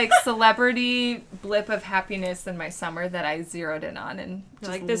little like celebrity blip of happiness in my summer that I zeroed in on and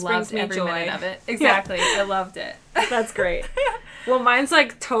just like, this loved brings me every joy. minute of it. Exactly. Yeah. I loved it. That's great. Well, mine's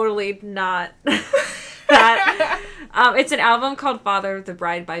like totally not that. It's an album called Father of the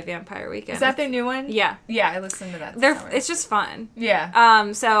Bride by Vampire Weekend. Is that their new one? Yeah. Yeah, I listened to that. It's just fun.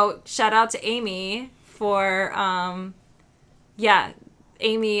 Yeah. So shout out to Amy for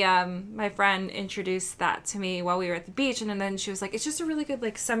Amy, my friend, introduced that to me while we were at the beach, and then she was like, it's just a really good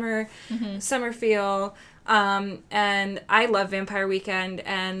like summer feel. And I love Vampire Weekend,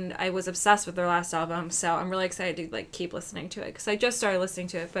 and I was obsessed with their last album, so I'm really excited to like keep listening to it, because I just started listening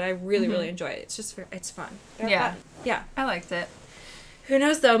to it, but I really really enjoy it. It's fun. They're fun. Yeah, I liked it. Who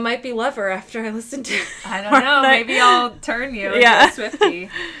knows though, might be Lover after I listen to it. I don't know. Maybe I'll turn you into a Swiftie.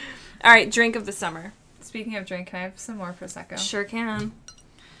 All right, drink of the summer. Speaking of drink, can I have some more Prosecco? Sure can.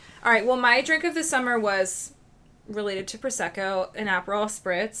 All right, well, my drink of the summer was related to Prosecco, an Aperol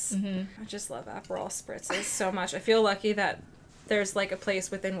Spritz. I just love Aperol Spritzes so much. I feel lucky that there's like a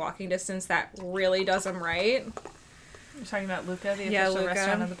place within walking distance that really does them right. You're talking about Luca, the official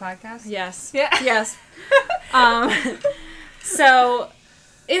restaurant of the podcast? Yes. Yeah. Yes. So,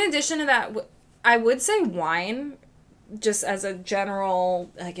 in addition to that, I would say wine, just as a general,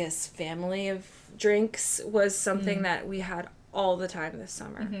 I guess, family of drinks, was something that we had all the time this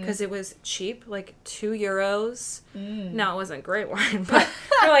summer, because it was cheap, like €2. No, it wasn't great wine, but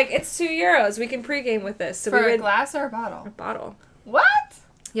we're like, it's €2. We can pregame with this. So for a glass or a bottle? A bottle. What?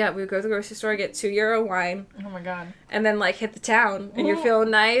 Yeah, we would go to the grocery store, get €2 wine. Oh my god. And then like hit the town, and you're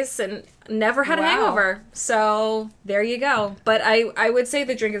feeling nice, and never had a hangover. So there you go. But I would say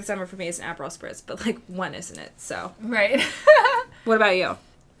the drink of the summer for me is an Aperol Spritz, but like one isn't it? So right. What about you?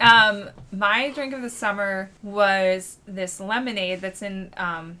 My drink of the summer was this lemonade that's in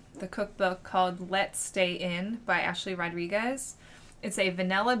the cookbook called Let's Stay In by Ashley Rodriguez. It's a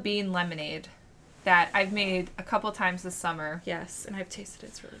vanilla bean lemonade. that I've made a couple times this summer. Yes, and I've tasted it.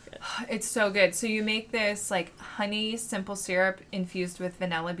 It's really good. It's so good. So you make this like honey simple syrup infused with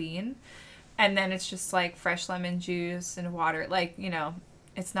vanilla bean, and then it's just like fresh lemon juice and water. Like, you know,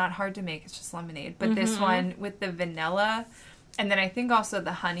 it's not hard to make. It's just lemonade. But this one with the vanilla, and then I think also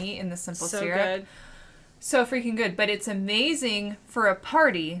the honey in the simple syrup. Good. So freaking good. But it's amazing for a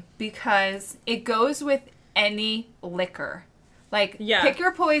party because it goes with any liquor. Like, pick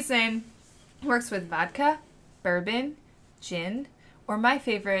your poison. Works with vodka, bourbon, gin, or my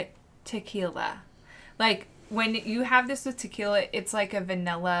favorite, tequila. Like, when you have this with tequila, it's like a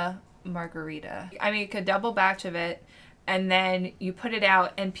vanilla margarita. I make a double batch of it, and then you put it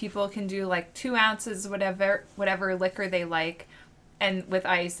out, and people can do like 2 ounces, whatever liquor they like, and with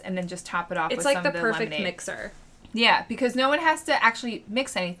ice, and then just top it off with some of the lemonade. It's like the perfect mixer. Yeah, because no one has to actually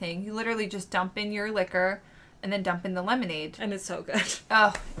mix anything. You literally just dump in your liquor, and then dump in the lemonade. And it's so good.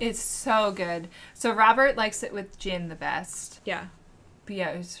 Oh, it's so good. So Robert likes it with gin the best. Yeah. But yeah,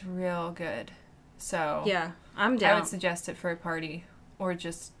 it's real good. So yeah, I'm down. I would suggest it for a party or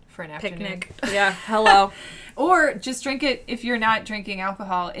just for an afternoon. Picnic. Yeah, hello. Or just drink it if you're not drinking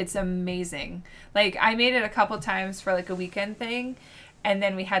alcohol. It's amazing. Like, I made it a couple times for like a weekend thing. And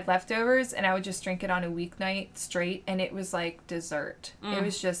then we had leftovers, and I would just drink it on a weeknight straight, and it was like dessert. It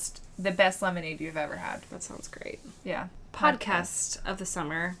was just the best lemonade you've ever had. That sounds great. Yeah. Podcast of the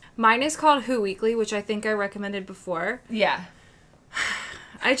summer. Mine is called Who Weekly, which I think I recommended before. Yeah.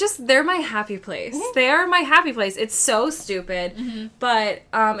 They're my happy place. Mm-hmm. They are my happy place. It's so stupid, but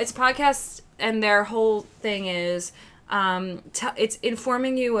it's a podcast, and their whole thing is it's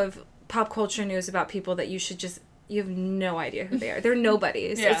informing you of pop culture news about people that you have no idea who they are. They're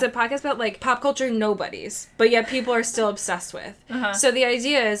nobodies. Yeah. It's a podcast about, like, pop culture nobodies, but yet people are still obsessed with. Uh-huh. So the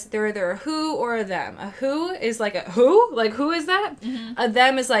idea is they're either a who or a them. A who is like a who? Like, who is that? Mm-hmm. A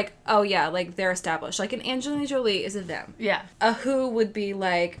them is like, oh yeah, like, they're established. Like, an Angelina Jolie is a them. Yeah. A who would be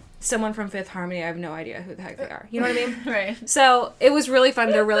like someone from Fifth Harmony. I have no idea who the heck they are. You know what I mean? Right. So it was really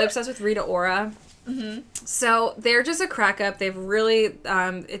fun. They're really obsessed with Rita Ora. Mm-hmm. So they're just a crack up. They've really,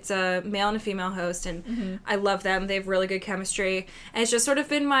 it's a male and a female host, and I love them. They have really good chemistry, and it's just sort of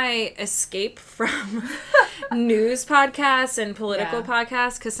been my escape from news podcasts and political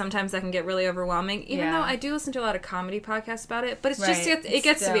podcasts, because sometimes that can get really overwhelming. Even though I do listen to a lot of comedy podcasts about it, but it's just it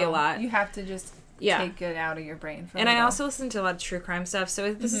gets to be a lot. You have to just take it out of your brain. And I also listen to a lot of true crime stuff,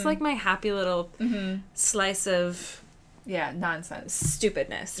 so this is like my happy little slice of nonsense,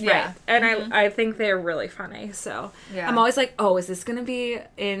 stupidness, right? And I think they're really funny, so I'm always like, oh, is this gonna be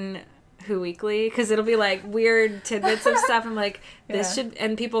in Who Weekly? Because it'll be like weird tidbits of stuff. I'm like, this should,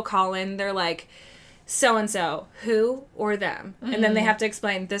 and people call in, they're like, so and so, who or them, and then they have to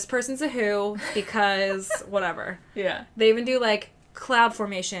explain this person's a who because whatever. They even do like cloud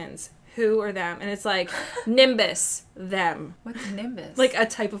formations, who or them, and it's like nimbus, them. What's nimbus? Like a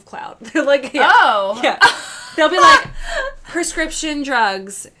type of cloud. Like they'll be like prescription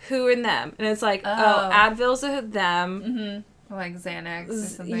drugs, who and them, and it's like Advil's a them, like Xanax or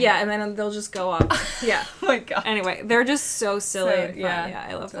something. Yeah, and then they'll just go off. Yeah. Oh my god. Anyway, they're just so silly and fun. Yeah,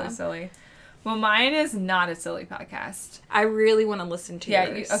 I love them. So silly. Well, mine is not a silly podcast. I really want to listen to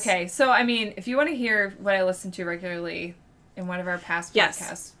yours. Okay, so I mean, if you want to hear what I listen to regularly in one of our past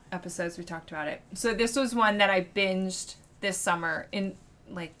podcast episodes, we talked about it. So this was one that I binged this summer in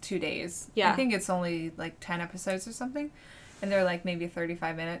like 2 days. I think it's only like 10 episodes or something, and they're like maybe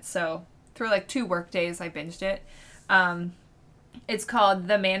 35 minutes. So through like 2 work days, I binged it. It's called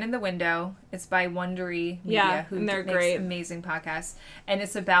The Man in the Window. It's by Wondery Media, who makes great, amazing podcasts, and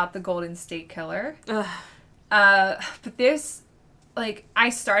it's about the Golden State Killer. But this, like, I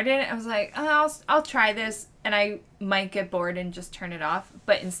started it, I was like, oh, I'll try this, and I might get bored and just turn it off.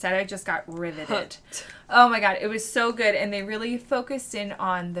 But instead, I just got riveted. Oh my god, it was so good, and they really focused in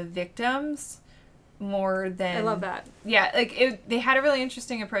on the victims more than... I love that. Yeah, like, they had a really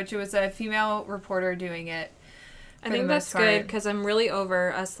interesting approach. It was a female reporter doing it. I think that's good, because I'm really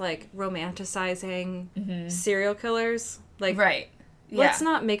over us, like, romanticizing serial killers. Like, let's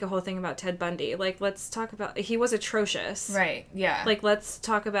not make a whole thing about Ted Bundy. Like, let's talk about... He was atrocious. Right, yeah. Like, let's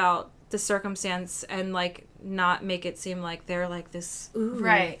talk about the circumstance and, like, not make it seem like they're, like, this... Ooh,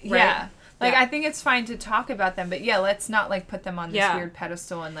 right, yeah. Like, I think it's fine to talk about them, but, let's not, like, put them on this weird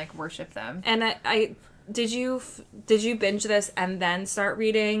pedestal and, like, worship them. And I did you binge this and then start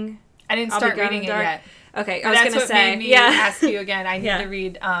reading? I didn't start reading it yet. Okay, I was going to say. That's what made me ask you again. I need to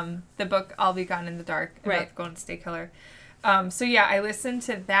read the book I'll Be Gone in the Dark about the Golden State Killer. So, I listened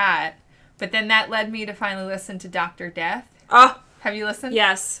to that, but then that led me to finally listen to Dr. Death. Oh! Have you listened?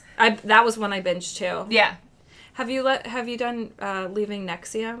 Yes. That was one I binged, too. Yeah. Have you done Leaving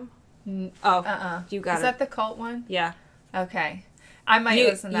NXIVM? Oh, you got Is it. that the cult one? Yeah. Okay. I might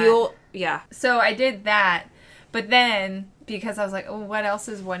listen to that. Yeah. So I did that, but then, because I was like, oh, what else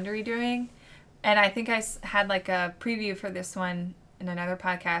is Wondery doing? And I think I had like a preview for this one in another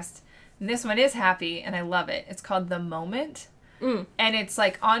podcast. And this one is happy, and I love it. It's called The Moment. And it's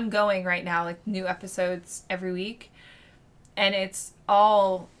like ongoing right now, like new episodes every week. And it's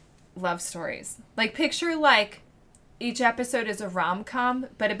all love stories. Like, picture like each episode is a rom-com,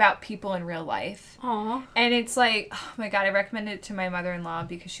 but about people in real life. Aww. And it's like, oh my God, I recommended it to my mother-in-law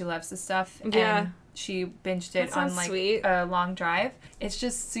because she loves this stuff. Yeah. And she binged it on like sweet. a long drive. It's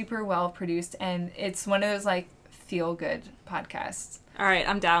just super well produced, and it's one of those like feel-good podcasts. All right,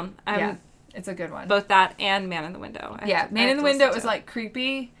 I'm down. Yeah, it's a good one. Both that and Man in the Window. Man in the Window was like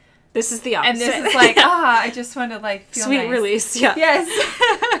creepy. This is the opposite. And this is like, I just want to like feel sweet nice. release. Yeah.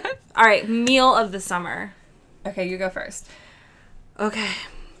 Yes. All right, meal of the summer. Okay, you go first. Okay.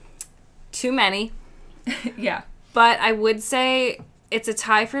 Too many. Yeah. But I would say it's a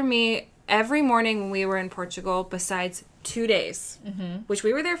tie for me every morning when we were in Portugal, besides 2 days, which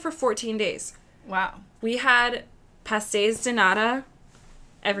we were there for 14 days. Wow. We had pastéis de nata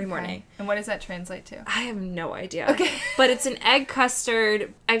every morning. And what does that translate to? I have no idea. Okay. But it's an egg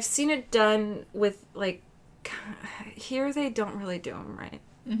custard. I've seen it done with, like, here they don't really do them right.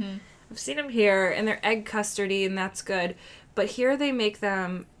 I've seen them here, and they're egg custardy, and that's good. But here they make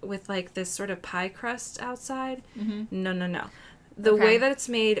them with, like, this sort of pie crust outside. No. The way that it's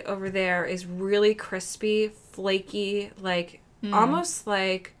made over there is really crispy, flaky, like, almost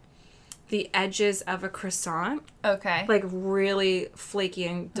like the edges of a croissant. Okay. Like, really flaky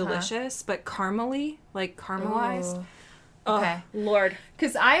and delicious, but caramely, like, caramelized. Ooh. Okay. Oh, Lord.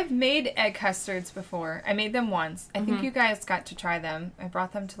 Because I've made egg custards before. I made them once. I think you guys got to try them. I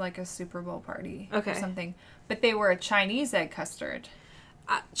brought them to like a Super Bowl party or something. But they were a Chinese egg custard.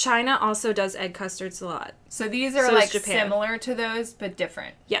 China also does egg custards a lot. So these are So like does Japan. similar to those, but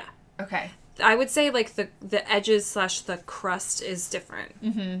different. Yeah. Okay. I would say like the edges / the crust is different.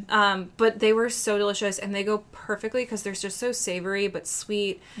 But they were so delicious, and they go perfectly because they're just so savory but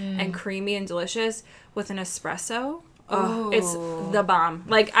sweet and creamy and delicious with an espresso. Oh, it's the bomb.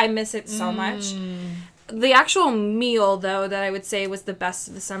 Like, I miss it so much. The actual meal, though, that I would say was the best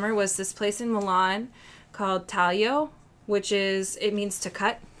of the summer was this place in Milan called Taglio, which is, it means to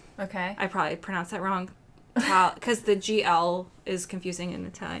cut. Okay. I probably pronounced that wrong. Because the GL is confusing in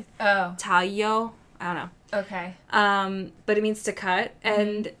Italian. Oh. Taglio. I don't know. Okay. But it means to cut,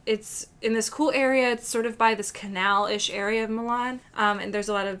 and it's in this cool area. It's sort of by this canal-ish area of Milan, and there's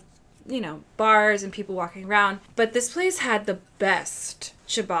a lot of, bars and people walking around. But this place had the best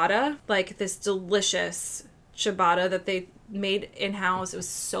ciabatta, like this delicious ciabatta that they made in-house. It was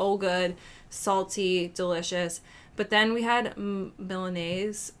so good, salty, delicious. But then we had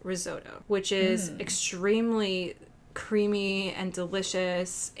Milanese risotto, which is extremely creamy and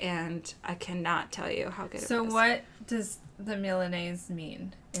delicious, and I cannot tell you how good it was. So what does the Milanese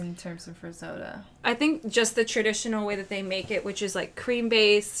mean in terms of risotto? I think just the traditional way that they make it, which is like cream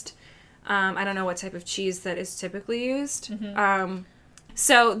based. I don't know what type of cheese that is typically used.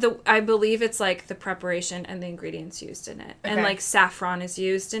 So I believe it's like the preparation and the ingredients used in it. Okay. And like saffron is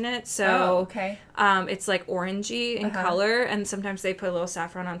used in it. So okay. It's like orangey in color, and sometimes they put a little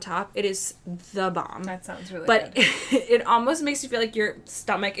saffron on top. It is the bomb. That sounds really good. But it almost makes you feel like your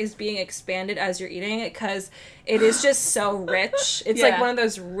stomach is being expanded as you're eating it, because it is just so rich. It's like one of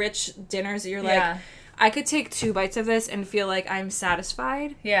those rich dinners that you're like, I could take 2 bites of this and feel like I'm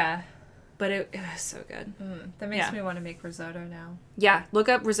satisfied. Yeah. But it was so good. That makes me want to make risotto now. Yeah, look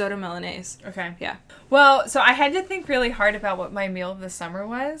up risotto Milanese. Okay. Yeah. Well, so I had to think really hard about what my meal of the summer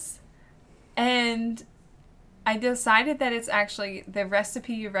was. And I decided that it's actually the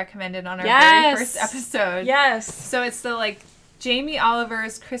recipe you recommended on our very first episode. Yes. So it's the like Jamie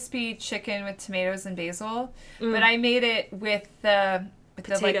Oliver's crispy chicken with tomatoes and basil. But I made it with the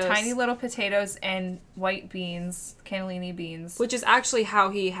like tiny little potatoes and white beans, cannellini beans. Which is actually how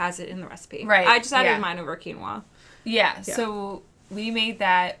he has it in the recipe. Right. I just added mine over quinoa. Yeah, so we made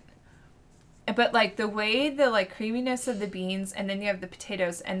that. But like the way the like creaminess of the beans, and then you have the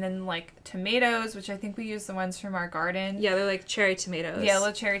potatoes, and then like tomatoes, which I think we use the ones from our garden. Yeah, they're like cherry tomatoes.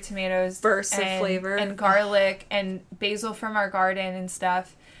 Yellow cherry tomatoes. Bursts of flavor. And garlic and basil from our garden and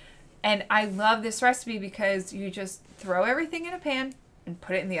stuff. And I love this recipe because you just throw everything in a pan and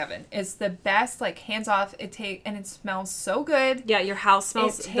put it in the oven. It's the best, like, hands off. And it smells so good. Yeah, your house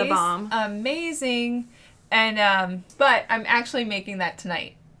smells the bomb. Amazing. And but I'm actually making that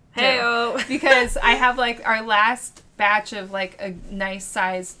tonight. Hey-o. Because I have like our last batch of like a nice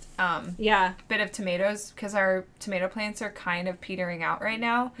sized Yeah. bit of tomatoes because our tomato plants are kind of petering out right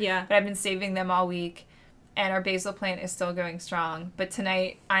now. Yeah. But I've been saving them all week, and our basil plant is still going strong. But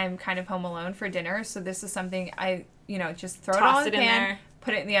tonight I'm kind of home alone for dinner, so this is something I, just throw Toss it all in it the in pan, there.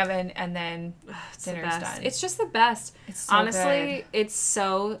 put it in the oven, and then It's the dinner's best. done. It's just the best. It's so Honestly, good. it's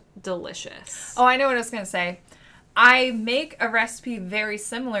so delicious. Oh, I know what I was going to say. I make a recipe very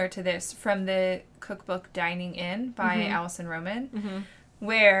similar to this from the cookbook Dining In by Allison Roman,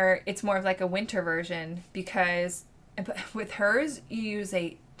 where it's more of like a winter version because with hers, you use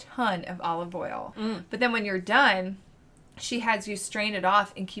a ton of olive oil. But then when you're done, she has you strain it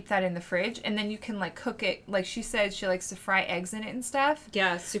off and keep that in the fridge, and then you can like cook it. Like she said, she likes to fry eggs in it and stuff.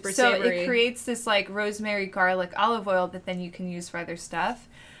 Yeah, super So savory. it creates this like rosemary, garlic, olive oil that then you can use for other stuff.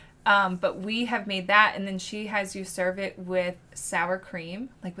 But we have made that, and then she has you serve it with sour cream,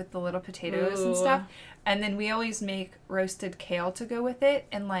 like with the little potatoes and Ooh. stuff. And then we always make roasted kale to go with it,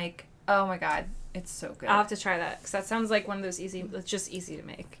 and like, oh my god, it's so good. I'll have to try that because that sounds like one of those it's just easy to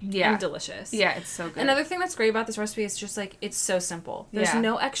make. Yeah. And delicious. Yeah, it's so good. Another thing that's great about this recipe is just like it's so simple. There's Yeah.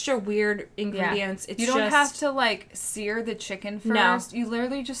 no extra weird ingredients. It's you don't just have to like sear the chicken first. No. You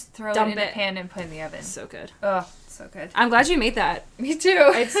literally just throw Dump it in a it. pan and put it in the oven. so good. Oh, so good. I'm glad you made that. Me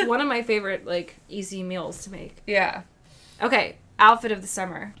too. It's one of my favorite like easy meals to make. Yeah. Okay, outfit of the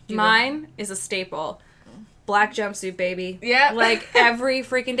summer. You Mine is a staple. Black jumpsuit, baby. Yeah. Like every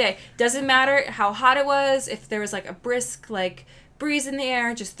freaking day. Doesn't matter how hot it was, if there was like a brisk like breeze in the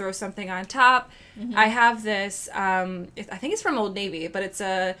air, just throw something on top. I have this, I think it's from Old Navy, but it's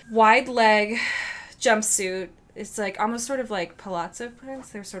a wide leg jumpsuit. It's like almost sort of like palazzo prints.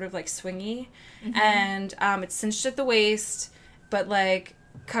 They're sort of like swingy. And it's cinched at the waist, but like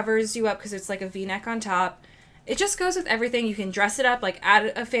covers you up because it's like a V-neck on top. It just goes with everything. You can dress it up, like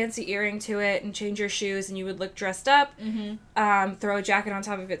add a fancy earring to it and change your shoes and you would look dressed up. Throw a jacket on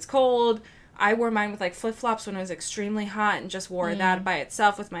top if it's cold. I wore mine with like flip-flops when it was extremely hot and just wore that by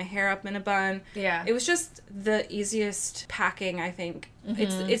itself with my hair up in a bun. Yeah. It was just the easiest packing, I think.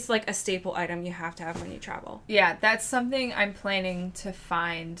 It's like a staple item you have to have when you travel. Yeah, that's something I'm planning to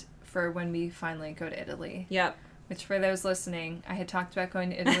find for when we finally go to Italy. Yep. Which, for those listening, I had talked about going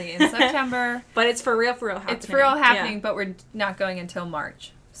to Italy in September. But it's for real happening. It's for real happening, Yeah. but we're not going until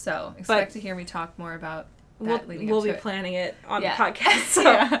March. So expect to hear me talk more about that leading up We'll to be it. planning it on Yeah. the podcast. So.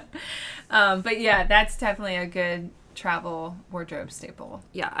 Yeah. But yeah, that's definitely a good travel wardrobe staple.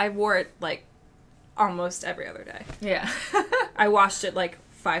 Yeah, I wore it like almost every other day. Yeah. I washed it like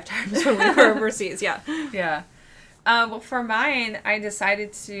 5 times when we were overseas. Yeah. Yeah. Well, for mine, I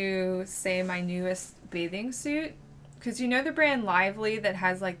decided to say my newest bathing suit. Because you know the brand Lively that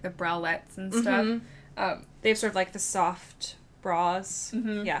has like the bralettes and stuff? They have sort of like the soft bras.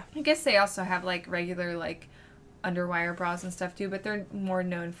 Yeah. I guess they also have like regular like underwire bras and stuff too, but they're more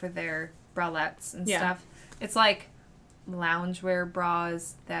known for their bralettes and Yeah. stuff. It's like loungewear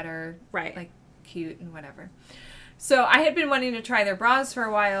bras that are Right. like cute and whatever. So I had been wanting to try their bras for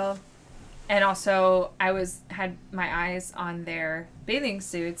a while, and also I had my eyes on their bathing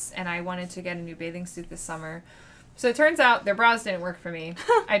suits, and I wanted to get a new bathing suit this summer. So it turns out their bras didn't work for me.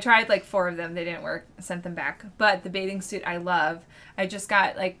 I tried like 4 of them. They didn't work. I sent them back. But the bathing suit I love. I just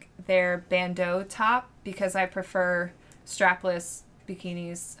got like their bandeau top because I prefer strapless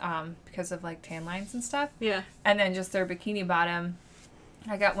bikinis because of like tan lines and stuff. Yeah. And then just their bikini bottom.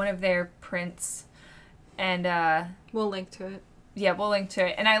 I got one of their prints. And We'll link to it. yeah, we'll link to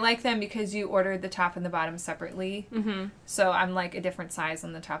it. And I like them because you ordered the top and the bottom separately. Mm-hmm. So I'm like a different size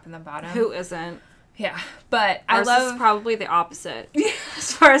on the top and the bottom. Who isn't? Yeah. But Ours I love... is probably the opposite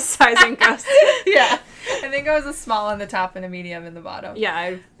as far as sizing goes. Yeah. I think I was a small on the top and a medium in the bottom.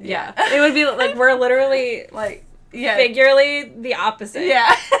 Yeah. Yeah. It would be like we're literally Like, yeah. figurally the opposite.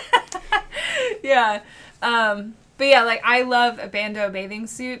 Yeah. Yeah. But yeah, like I love a bandeau bathing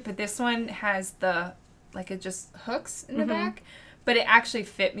suit, but this one has it just hooks in the back, but it actually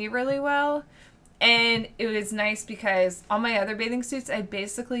fit me really well. And it was nice because all my other bathing suits, I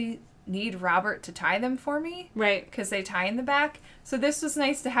basically need Robert to tie them for me. Right. Because they tie in the back. So this was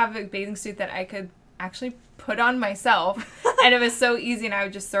nice to have a bathing suit that I could actually put on myself. And it was so easy, and I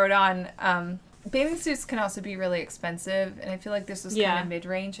would just throw it on. Bathing suits can also be really expensive, and I feel like this was kind of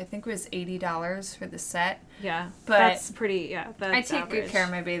mid-range. I think it was $80 for the set. Yeah. But that's pretty, that's I take average. good care of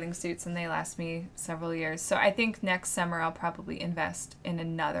my bathing suits, and they last me several years. So I think next summer I'll probably invest in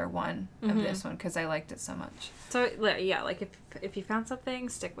another one of this one because I liked it so much. So, yeah, like if you found something,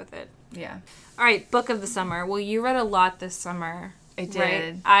 stick with it. Yeah. All right, book of the summer. Well, you read a lot this summer. I did.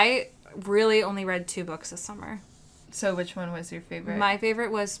 Right? I really only read 2 books this summer. So which one was your favorite? My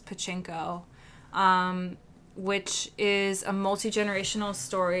favorite was Pachinko. which is a multi-generational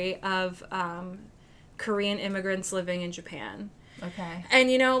story of Korean immigrants living in Japan. Okay.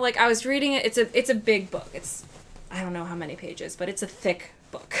 And, you know, like, I was reading it. It's a big book. It's, I don't know how many pages, but it's a thick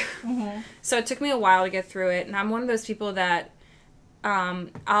book. Mm-hmm. So it took me a while to get through it. And I'm one of those people that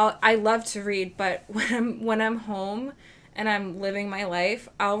I love to read, but when I'm home and I'm living my life,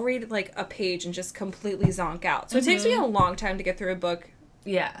 I'll read, like, a page and just completely zonk out. So it takes me a long time to get through a book.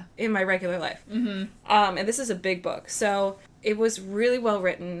 Yeah. In my regular life. Mm-hmm. And this is a big book. So it was really well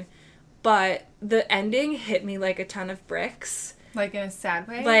written, but the ending hit me like a ton of bricks. Like in a sad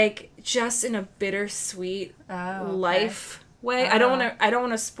way? Like, just in a bittersweet life way. I don't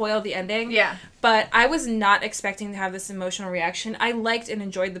want to spoil the ending. Yeah. But I was not expecting to have this emotional reaction. I liked and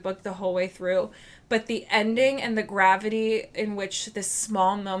enjoyed the book the whole way through, but the ending and the gravity in which this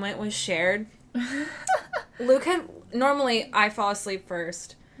small moment was shared. Luke had, normally I fall asleep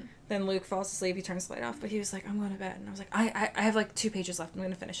first. Then Luke falls asleep, he turns the light off, but he was like, I'm going to bed. And I was like, I have like 2 pages left, I'm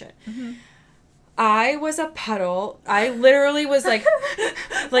going to finish it. Mm-hmm. I was a puddle. I literally was like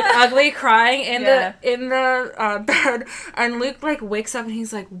ugly crying in the bed, and Luke like wakes up and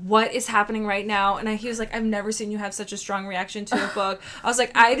he's like, "What is happening right now?" And he was like, "I've never seen you have such a strong reaction to a book." I was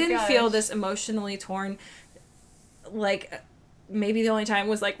like, I didn't feel this emotionally torn. Like, maybe the only time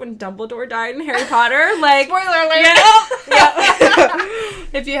was like when Dumbledore died in Harry Potter. Like, spoiler alert. Yeah.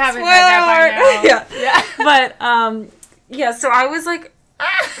 If you haven't read that by now. Yeah. But so I was like,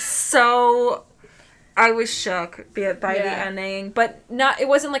 so. I was shook by the ending, but it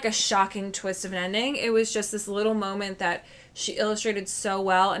wasn't like a shocking twist of an ending. It was just this little moment that she illustrated so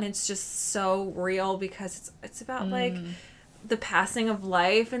well, and it's just so real because it's about like the passing of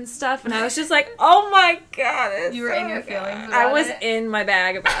life and stuff, and I was just like, oh my god, you were in your feelings about I was in my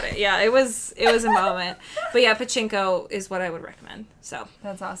bag about it. Yeah, it was a moment. But yeah, Pachinko is what I would recommend. So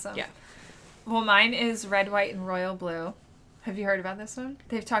that's awesome. Yeah. Well, mine is Red, White, and Royal Blue. Have you heard about this one?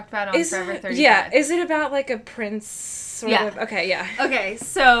 They've talked about it on Forever 35. Yeah, is it about like a prince sort of? Okay, yeah. Okay,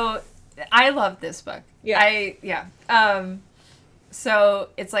 so I love this book. Yeah. So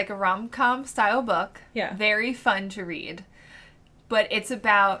it's like a rom-com style book. Yeah. Very fun to read. But it's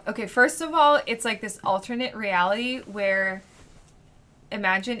about, okay, first of all, it's like this alternate reality where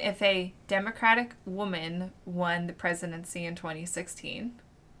imagine if a Democratic woman won the presidency in 2016.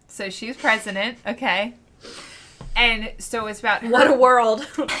 So she's president, okay? And so it's about her, what a world.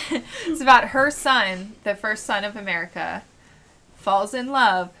 It's about her son, the first son of America, falls in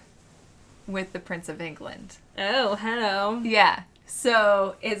love with the Prince of England. Oh, hello. Yeah.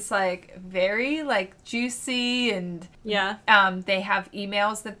 So it's like very like juicy and they have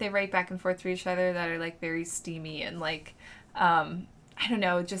emails that they write back and forth to each other that are like very steamy and like I don't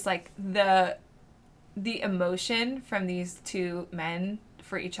know, just like the emotion from these two men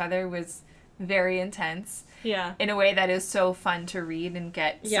for each other was very intense. Yeah. In a way that is so fun to read and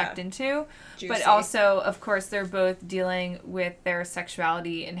get sucked into. Juicy. But also, of course, they're both dealing with their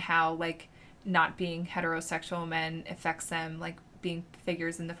sexuality and how, like, not being heterosexual men affects them, like, being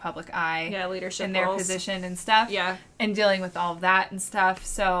figures in the public eye. Yeah, leadership in their roles. position and stuff. Yeah. And dealing with all of that and stuff.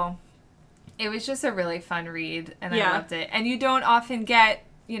 So it was just a really fun read, and I loved it. And you don't often get,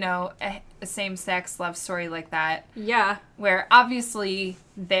 you know, a same-sex love story like that. Yeah. Where obviously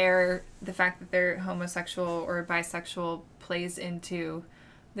the fact that they're homosexual or bisexual plays into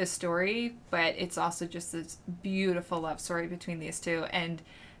the story, but it's also just this beautiful love story between these two. And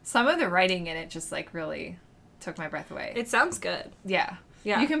some of the writing in it just like really took my breath away. It sounds good. Yeah.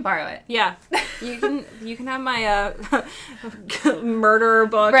 Yeah. You can borrow it. Yeah. You can have my murder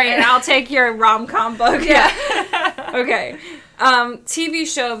book, right, and I'll take your rom-com book. Yeah. Okay. TV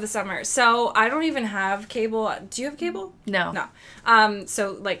show of the summer. So I don't even have cable. Do you have cable? No. No.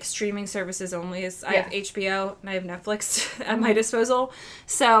 So like streaming services only is I have HBO and I have Netflix at my disposal.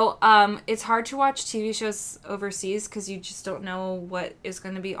 So it's hard to watch TV shows overseas because you just don't know what is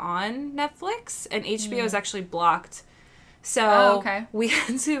going to be on Netflix, and HBO is actually blocked. So we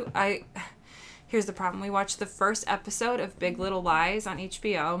had to. Here's the problem. We watched the first episode of Big Little Lies on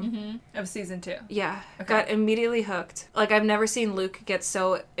HBO. Mm-hmm. Of season 2. Yeah. Okay. Got immediately hooked. Like, I've never seen Luke get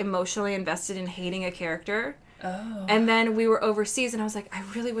so emotionally invested in hating a character. Oh. And then we were overseas, and I was like, I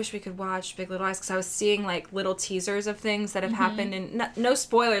really wish we could watch Big Little Lies, because I was seeing, like, little teasers of things that have happened, and no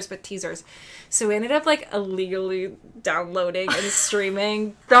spoilers, but teasers. So we ended up, like, illegally downloading and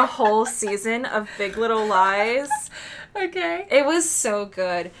streaming the whole season of Big Little Lies. Okay. It was so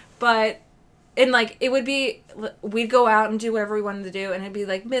good, but... And, like, it would be, we'd go out and do whatever we wanted to do, and it'd be,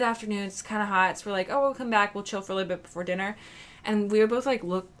 like, mid-afternoon, it's kind of hot, so we're like, oh, we'll come back, we'll chill for a little bit before dinner. And we would both, like,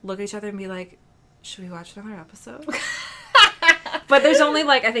 look at each other and be like, should we watch another episode? But there's only,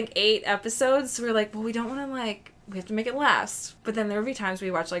 like, I think 8 episodes. So we're like, well, we don't want to, like, we have to make it last. But then there would be times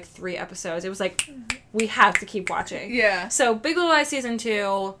we watch, like, 3 episodes. It was like, we have to keep watching. Yeah. So Big Little Lies Season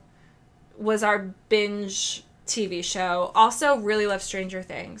 2 was our binge TV show. Also, really love Stranger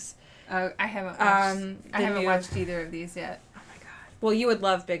Things. Oh, I haven't watched, I haven't watched either of these yet. Oh my god. Well, you would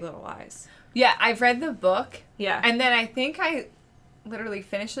love Big Little Lies. Yeah, I've read the book. Yeah. And then I think I literally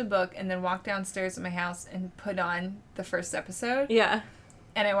finished the book and then walked downstairs at my house and put on the first episode. Yeah.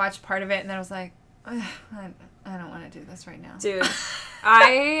 And I watched part of it and then I was like, I don't want to do this right now. Dude,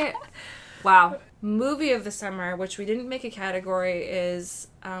 wow. Movie of the summer, which we didn't make a category, is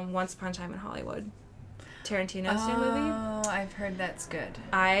Once Upon a Time in Hollywood. Tarantino's new movie. Oh, I've heard that's good.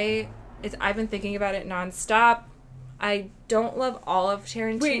 I've been thinking about it nonstop. I don't love all of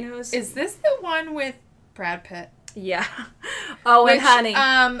Tarantino's. Wait, is this the one with Brad Pitt? Yeah. Oh, and honey.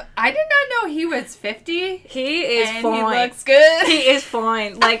 I did not know he was 50. He is and fine. He looks good. He is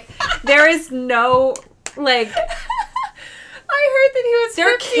fine. Like, there is no, like... I heard that he was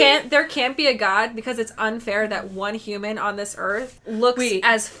 50. There can't be a God, because it's unfair that one human on this earth looks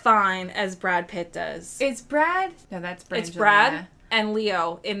as fine as Brad Pitt does. It's Brad? No, that's Brangelina. It's Brad and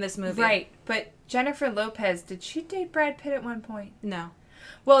Leo in this movie. Right, but Jennifer Lopez, did she date Brad Pitt at one point? No.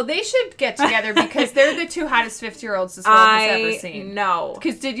 Well, they should get together because they're the 2 hottest 50-year-olds this world has ever seen. No.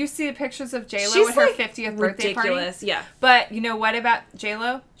 Because did you see the pictures of J-Lo at her 50th birthday party? Ridiculous, yeah. But you know what about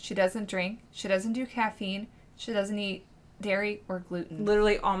J-Lo? She doesn't drink. She doesn't do caffeine. She doesn't eat dairy or gluten.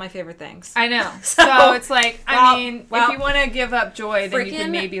 Literally all my favorite things. I know. So it's like, I mean, well, if you want to give up joy, then you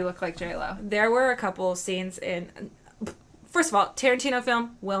can maybe look like J-Lo. There were a couple scenes in... First of all, Tarantino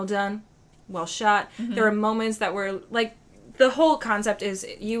film, well done, well shot. Mm-hmm. There were moments that were, like, the whole concept is,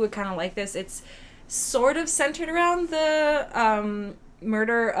 you would kind of like this, it's sort of centered around the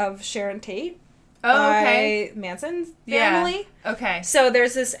murder of Sharon Tate. By Manson's family. Yeah. Okay. So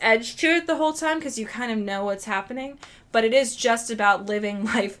there's this edge to it the whole time, because you kind of know what's happening. But it is just about living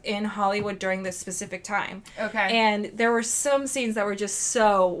life in Hollywood during this specific time. Okay. And there were some scenes that were just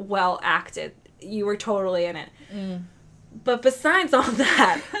so well acted. You were totally in it. Mm. But besides all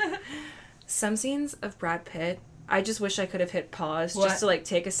that, some scenes of Brad Pitt, I just wish I could have hit pause just to, like,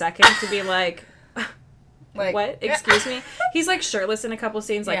 take a second to be like... Like, what? Excuse me? He's, like, shirtless in a couple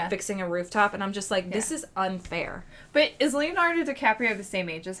scenes, like, fixing a rooftop, and I'm just like, this is unfair. But is Leonardo DiCaprio the same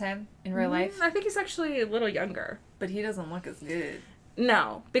age as him in real life? I think he's actually a little younger. But he doesn't look as good.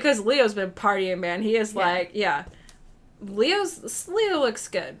 No, because Leo's been partying, man. He is like, Leo looks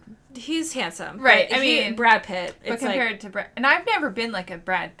good. He's handsome. Right, I mean... Brad Pitt. But compared to Brad... And I've never been, like, a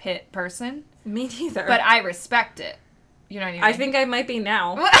Brad Pitt person. Me neither. But I respect it. You know what I mean? I think I might be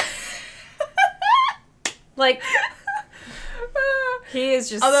now. Like, he is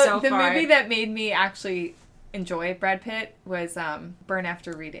just so the far. movie that made me actually enjoy Brad Pitt was Burn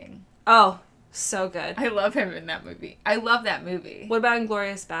After Reading. Oh, so good. I love him in that movie. I love that movie. What about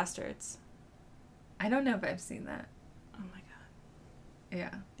Inglourious Bastards? I don't know if I've seen that. Oh my god.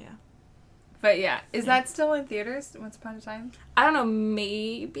 Yeah. Yeah. But yeah, is that still in theaters, Once Upon a Time? I don't know,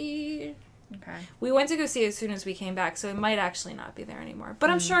 maybe... Okay. We went to go see it as soon as we came back, so it might actually not be there anymore. But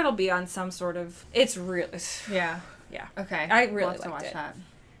I'm sure it'll be on some sort of... It's real. Yeah. Yeah. Okay. I really liked to watch that.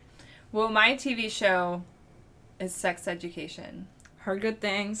 Well, my TV show is Sex Education. Heard good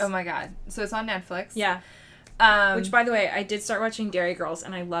things. Oh my god. So it's on Netflix. Yeah. Which, by the way, I did start watching Dairy Girls,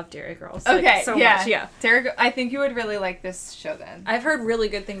 and I love Dairy Girls. Okay, like, so much. Yeah. I think you would really like this show then. I've heard really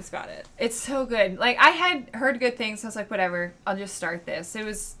good things about it. It's so good. Like, I had heard good things, so I was like, whatever, I'll just start this. It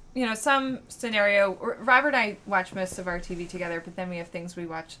was... You know, some scenario... Robert and I watch most of our TV together, but then we have things we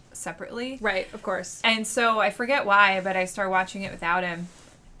watch separately. Right, of course. And so I forget why, but I started watching it without him.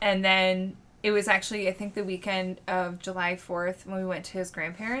 And then it was actually, I think, the weekend of July 4th when we went to his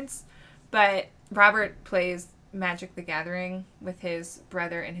grandparents'. But Robert plays Magic the Gathering with his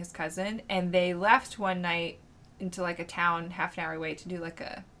brother and his cousin. And they left one night into, like, a town half an hour away to do, like,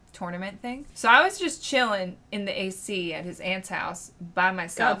 a... tournament thing. So I was just chilling in the AC at his aunt's house by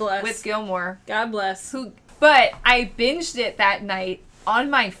myself. God bless. With Gilmore. God bless. But I binged it that night on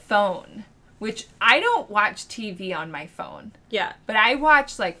my phone, which I don't watch TV on my phone. Yeah. But I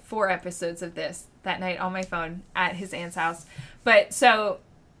watched like 4 episodes of this that night on my phone at his aunt's house. But so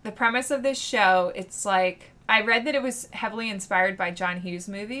the premise of this show, it's like, I read that it was heavily inspired by John Hughes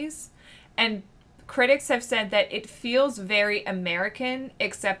movies, and critics have said that it feels very American,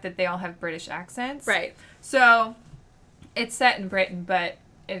 except that they all have British accents. Right. So, it's set in Britain, but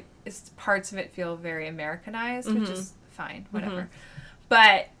parts of it feel very Americanized, which is fine, whatever.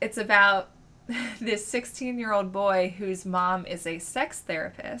 But it's about this 16-year-old boy whose mom is a sex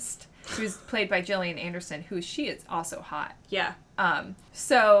therapist, who's played by Gillian Anderson, she is also hot. Yeah.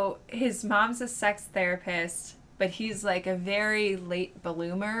 So his mom's a sex therapist, but he's like a very late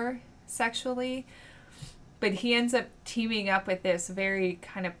bloomer sexually. But he ends up teaming up with this very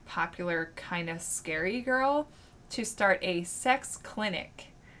kind of popular, kind of scary girl to start a sex clinic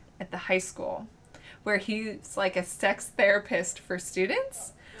at the high school where he's like a sex therapist for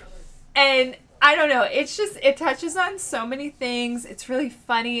students. And I don't know, it's just, it touches on so many things. It's really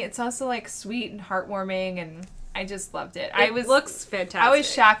funny. It's also like sweet and heartwarming, and I just loved it. It looks fantastic. I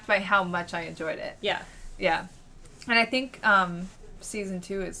was shocked by how much I enjoyed it. Yeah. Yeah. And I think season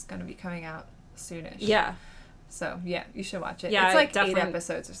 2 is going to be coming out soonish. Yeah. So, yeah, you should watch it. Yeah, it's like definitely. 8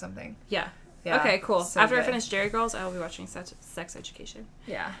 episodes or something. Yeah. Yeah. Okay, cool. So After good. I finish Dairy Girls, I will be watching Sex Education.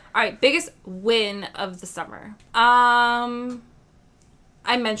 Yeah. All right, biggest win of the summer.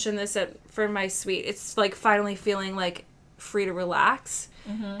 I mentioned this for my suite. It's like finally feeling like free to relax.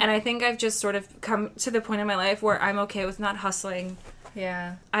 Mm-hmm. And I think I've just sort of come to the point in my life where I'm okay with not hustling.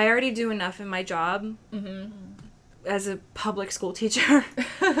 Yeah. I already do enough in my job as a public school teacher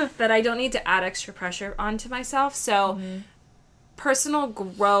that I don't need to add extra pressure onto myself. So personal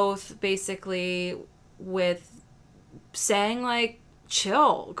growth, basically, with saying like,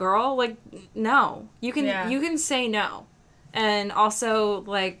 chill, girl, like, no. You can say no. And also,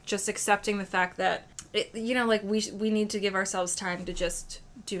 like, just accepting the fact that, like, we need to give ourselves time to just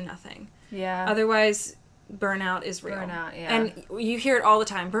do nothing. Yeah. Otherwise, burnout is real. Burnout, yeah. And you hear it all the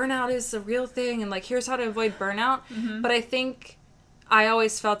time. Burnout is a real thing, and, like, here's how to avoid burnout. Mm-hmm. But I think I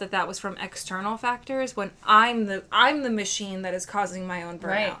always felt that was from external factors when I'm the machine that is causing my own burnout.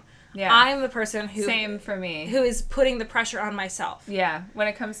 Right. Yeah. I'm the person who... Same for me. Who is putting the pressure on myself. Yeah. When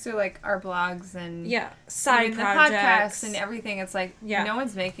it comes to, like, our blogs and... Yeah. Side projects. The podcasts and everything, it's like, yeah. No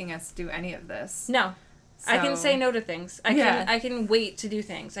one's making us do any of this. No. So... I can say no to things. I can wait to do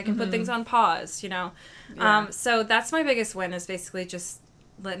things. I can put things on pause, Yeah. So that's my biggest win, is basically just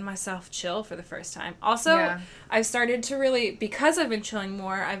letting myself chill for the first time. Also, I've started to really... Because I've been chilling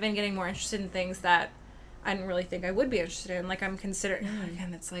more, I've been getting more interested in things that I didn't really think I would be interested in. Like, I'm considering...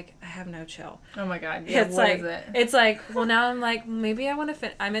 Again, it's like, I have no chill. Oh my God. Yeah, it's what like, is it? It's like, well, now I'm like, maybe I want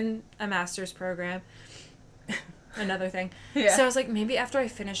to I'm in a master's program. Another thing. Yeah. So I was like, maybe after I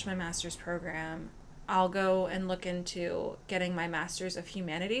finish my master's program, I'll go and look into getting my master's of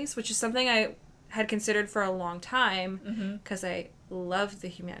humanities, which is something I had considered for a long time because I love the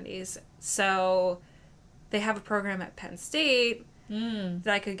humanities. So they have a program at Penn State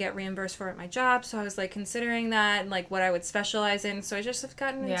that I could get reimbursed for at my job. So I was, like, considering that and, like, what I would specialize in. So I just have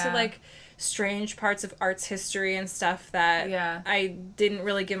gotten into, like, strange parts of arts history and stuff that I didn't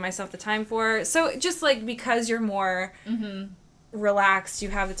really give myself the time for. So just, like, because you're more relaxed, you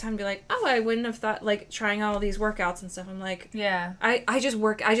have the time to be like, oh, I wouldn't have thought, like, trying all these workouts and stuff. I'm like, I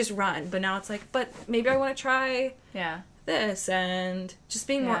just run. But now it's like, but maybe I want to try this, and just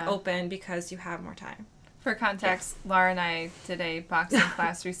being more open because you have more time. For context, Laura and I did a boxing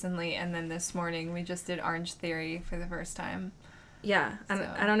class recently, and then this morning we just did Orange Theory for the first time. Yeah,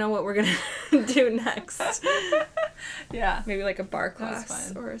 so. I don't know what we're going to do next. Yeah. Maybe like a bar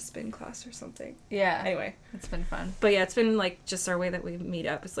class or a spin class or something. Yeah. Anyway. It's been fun. But yeah, it's been like just our way that we meet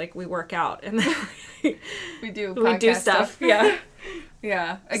up. It's like we work out and then we do stuff. Yeah.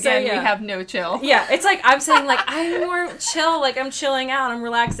 Yeah. Again, we have no chill. Yeah. It's like I'm saying, like, I'm more chill. Like, I'm chilling out. I'm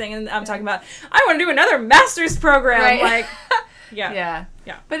relaxing. And I'm talking about, I want to do another master's program. Right. Like, yeah.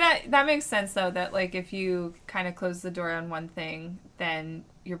 But that makes sense, though, that, like, if you kind of close the door on one thing, then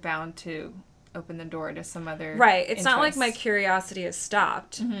you're bound to open the door to some other Right. It's interests. not like my curiosity has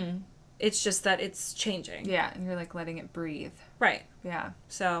stopped. Mm-hmm. It's just that it's changing. Yeah. And you're, like, letting it breathe. Right. Yeah.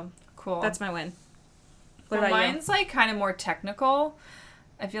 So, cool. That's my win. What about mine's like kind of more technical.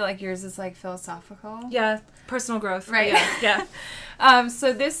 I feel like yours is like philosophical. Yeah, personal growth. Right. Yeah.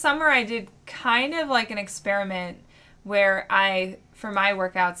 So this summer I did kind of like an experiment where for my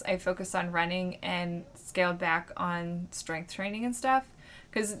workouts, I focused on running and scaled back on strength training and stuff.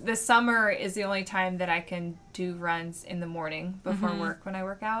 Because the summer is the only time that I can do runs in the morning before work when I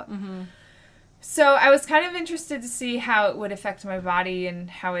work out. Mm-hmm. So I was kind of interested to see how it would affect my body and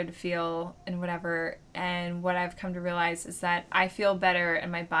how it'd feel and whatever. And what I've come to realize is that I feel better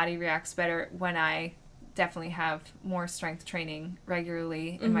and my body reacts better when I definitely have more strength training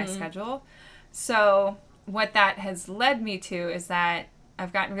regularly in my schedule. So what that has led me to is that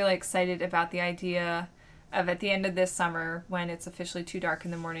I've gotten really excited about the idea of, at the end of this summer, when it's officially too dark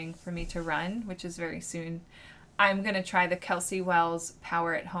in the morning for me to run, which is very soon, I'm going to try the Kelsey Wells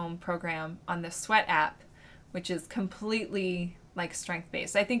Power at Home program on the Sweat app, which is completely like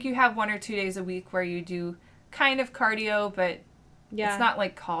strength-based. I think you have 1 or 2 days a week where you do kind of cardio, but it's not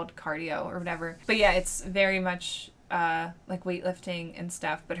like called cardio or whatever. But yeah, it's very much like weightlifting and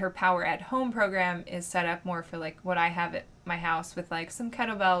stuff, but her Power at Home program is set up more for like what I have at my house with like some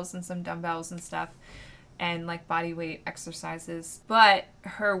kettlebells and some dumbbells and stuff and like body weight exercises. But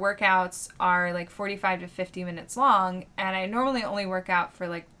her workouts are like 45 to 50 minutes long, and I normally only work out for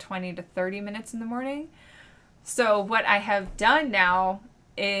like 20 to 30 minutes in the morning. So what I have done now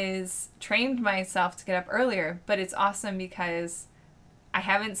is trained myself to get up earlier, but it's awesome because I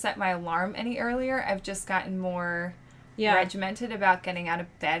haven't set my alarm any earlier. I've just gotten more regimented about getting out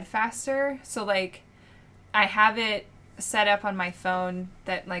of bed faster. So like I have it set up on my phone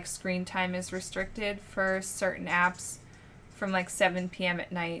that like screen time is restricted for certain apps from like 7 p.m.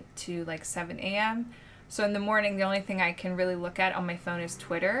 at night to like 7 a.m. So in the morning, the only thing I can really look at on my phone is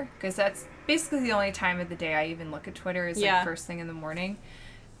Twitter, because that's basically the only time of the day I even look at Twitter is like first thing in the morning.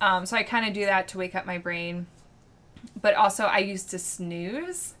 So I kind of do that to wake up my brain. But also I used to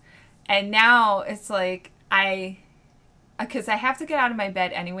snooze, and now it's like because I have to get out of my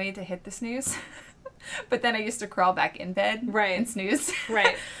bed anyway to hit the snooze. But then I used to crawl back in bed and snooze.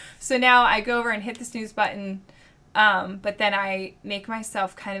 Right. So now I go over and hit the snooze button, but then I make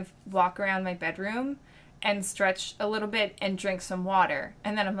myself kind of walk around my bedroom and stretch a little bit and drink some water.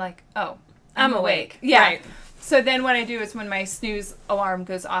 And then I'm like, oh, I'm awake. Yeah. Right. So then what I do is when my snooze alarm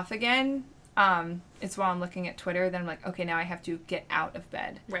goes off again, it's while I'm looking at Twitter, then I'm like, okay, now I have to get out of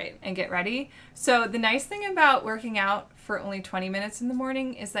bed and get ready. So the nice thing about working out for only 20 minutes in the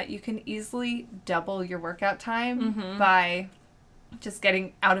morning is that you can easily double your workout time by just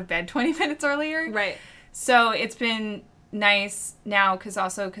getting out of bed 20 minutes earlier. Right. So it's been nice now because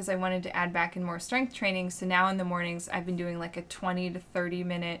I wanted to add back in more strength training. So now in the mornings I've been doing like a 20 to 30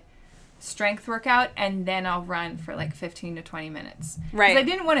 minute strength workout, and then I'll run for like 15 to 20 minutes. Right. Because I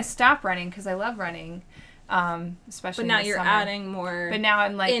didn't want to stop running because I love running, especially. But now you're adding more. But now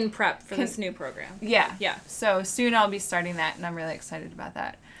I'm like in prep for this new program. Yeah. Yeah. So soon I'll be starting that, and I'm really excited about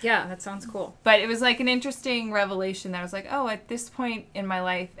that. Yeah, that sounds cool. But it was like an interesting revelation that I was like, oh, at this point in my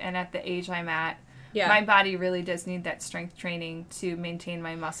life and at the age I'm at, my body really does need that strength training to maintain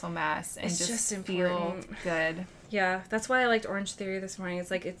my muscle mass and just feel good. Yeah, that's why I liked Orange Theory this morning.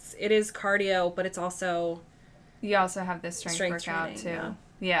 It's like it is cardio, but it's also you also have this strength workout training, too.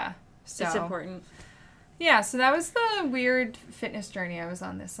 Yeah. So it's important. Yeah, so that was the weird fitness journey I was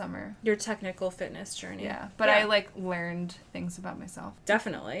on this summer. Your technical fitness journey. Yeah, but I like learned things about myself.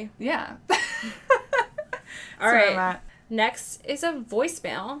 Definitely. Yeah. All right. Next is a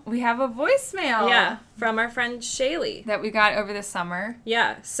voicemail. We have a voicemail. Yeah, from our friend Shaylee. That we got over the summer.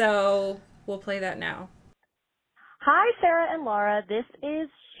 Yeah, so we'll play that now. Hi, Sarah and Laura. This is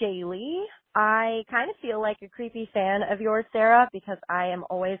Shaylee. I kind of feel like a creepy fan of yours, Sarah, because I am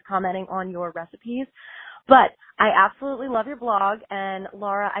always commenting on your recipes. But I absolutely love your blog. And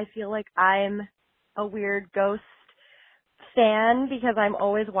Laura, I feel like I'm a weird ghost fan because I'm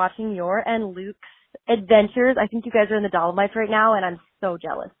always watching your and Luke's adventures. I think you guys are in the Dolomites right now, and I'm so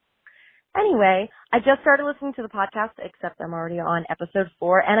jealous. Anyway, I just started listening to the podcast, except I'm already on episode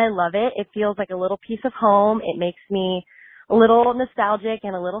 4, and I love it. It feels like a little piece of home. It makes me a little nostalgic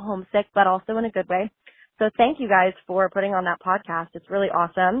and a little homesick, but also in a good way. So thank you guys for putting on that podcast. It's really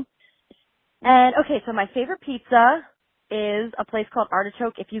awesome. And okay, so my favorite pizza is a place called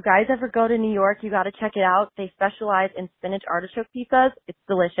Artichoke. If you guys ever go to New York, you got to check it out. They specialize in spinach artichoke pizzas. It's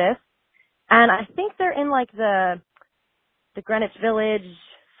delicious. And I think they're in like the Greenwich Village,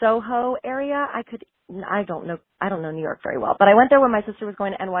 Soho area. I don't know New York very well, but I went there when my sister was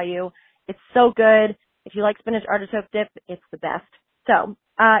going to NYU. It's so good. If you like spinach artichoke dip, it's the best. So,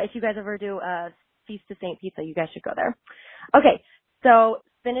 if you guys ever do a Feast to Saint pizza, you guys should go there. Okay. So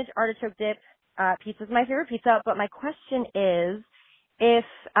spinach artichoke dip, pizza is my favorite pizza, but my question is,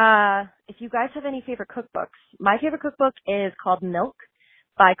 if you guys have any favorite cookbooks. My favorite cookbook is called Milk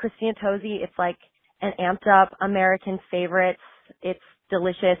by Christina Tosi. It's like an amped up American favorites. It's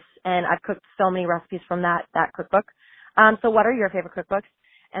delicious, and I've cooked so many recipes from that cookbook. So what are your favorite cookbooks?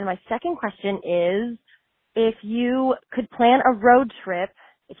 And my second question is, if you could plan a road trip,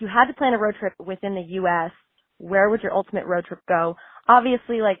 if you had to plan a road trip within the U.S., where would your ultimate road trip go?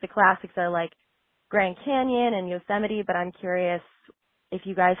 Obviously, like the classics are like Grand Canyon and Yosemite, but I'm curious if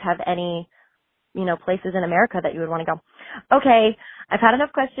you guys have any, places in America that you would want to go. Okay, I've had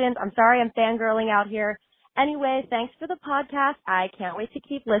enough questions. I'm sorry I'm fangirling out here. Anyway, thanks for the podcast. I can't wait to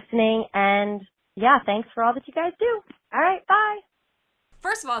keep listening. And yeah, thanks for all that you guys do. All right, bye.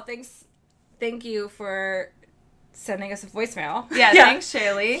 First of all, thank you for sending us a voicemail. Yeah, thanks,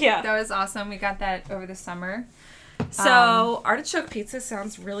 Shaylee. Yeah. That was awesome. We got that over the summer. So, artichoke pizza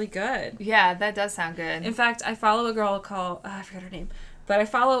sounds really good. Yeah, that does sound good. In fact, I follow a girl called, I forgot her name, But I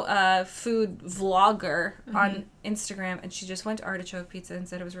follow a food vlogger on Instagram, and she just went to Artichoke Pizza and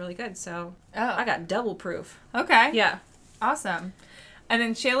said it was really good. So I got double proof. Okay. Yeah. Awesome. And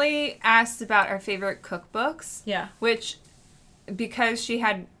then Shaylee asked about our favorite cookbooks. Yeah. Which, because she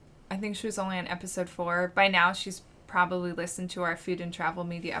had, I think she was only on episode 4. By now, she's probably listened to our food and travel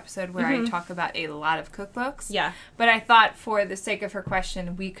media episode where I talk about a lot of cookbooks. Yeah. But I thought for the sake of her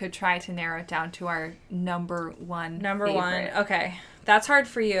question, we could try to narrow it down to our number one favorite. Okay. That's hard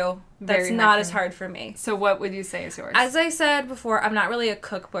for you. That's Very not hard as for me. hard for me. So what would you say is yours? As I said before, I'm not really a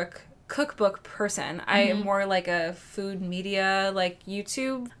cookbook person. I am more like a food media, like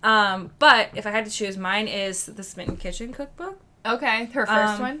YouTube. But if I had to choose, mine is the Smitten Kitchen cookbook. Okay, her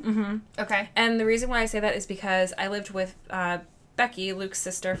first one? Mm-hmm. Okay. And the reason why I say that is because I lived with Becky, Luke's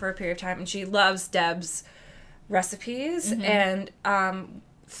sister, for a period of time, and she loves Deb's recipes. And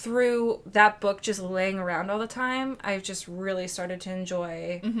through that book just laying around all the time, I've just really started to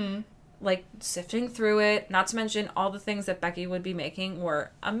enjoy like sifting through it. Not to mention all the things that Becky would be making were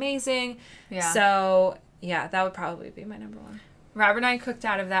amazing. Yeah. So yeah, that would probably be my number one. Robert and I cooked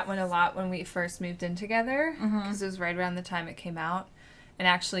out of that one a lot when we first moved in together because it was right around the time it came out. And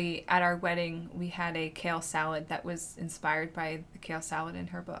actually, at our wedding, we had a kale salad that was inspired by the kale salad in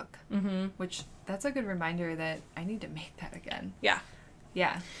her book, which that's a good reminder that I need to make that again. Yeah.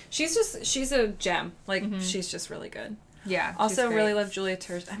 Yeah. She's a gem. Like, she's just really good. Yeah. Also, really love Julia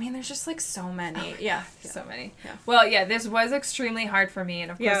Turst. I mean, there's just like so many. Yeah. So many. Yeah. Well, yeah, this was extremely hard for me. And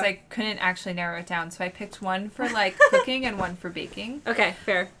of course, I couldn't actually narrow it down. So I picked one for like cooking and one for baking. Okay,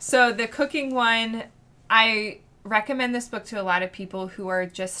 fair. So the cooking one, I recommend this book to a lot of people who are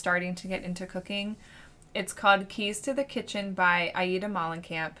just starting to get into cooking. It's called Keys to the Kitchen by Aida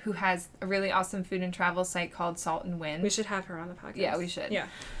Mollenkamp, who has a really awesome food and travel site called Salt and Wind. We should have her on the podcast. Yeah, we should. Yeah.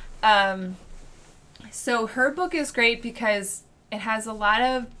 So her book is great because it has a lot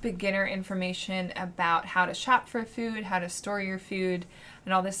of beginner information about how to shop for food, how to store your food,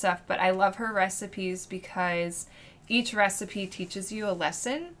 and all this stuff. But I love her recipes because each recipe teaches you a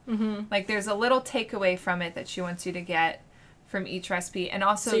lesson. Like there's a little takeaway from it that she wants you to get from each recipe. And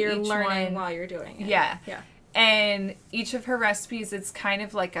also so you're each learning one, while you're doing it. Yeah. Yeah. And each of her recipes, it's kind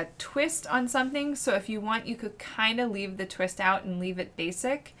of like a twist on something. So if you want, you could kind of leave the twist out and leave it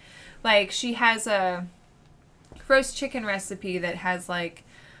basic. Like, she has a roast chicken recipe that has, like,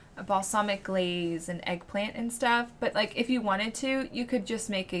 a balsamic glaze and eggplant and stuff. But, like, if you wanted to, you could just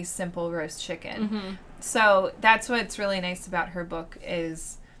make a simple roast chicken. So that's what's really nice about her book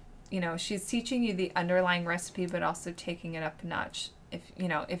is, you know, she's teaching you the underlying recipe, but also taking it up a notch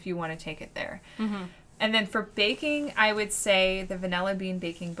if you want to take it there. And then for baking, I would say the Vanilla Bean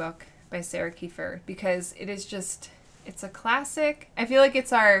Baking Book by Sarah Kiefer, because it is just, it's a classic. I feel like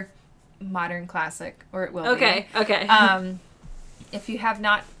it's our modern classic, or it will be. Okay. If you have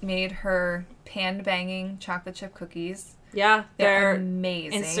not made her pan-banging chocolate chip cookies, they're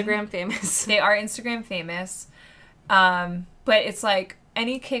amazing. Instagram famous. They are Instagram famous. But it's like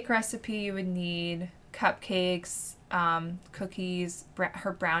any cake recipe you would need, cupcakes, cookies,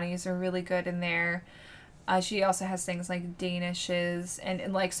 her brownies are really good in there. She also has things like danishes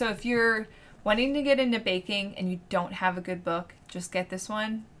and like, so if you're wanting to get into baking and you don't have a good book, just get this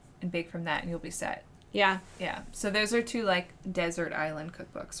one and bake from that and you'll be set. Yeah. So those are 2 like desert island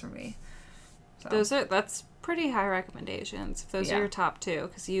cookbooks for me. So. That's pretty high recommendations. If those are your top 2,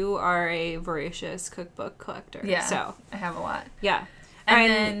 because you are a voracious cookbook collector. Yeah. So I have a lot. Yeah. And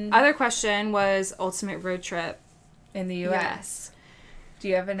then other question was ultimate road trip in the U.S. Yes. Do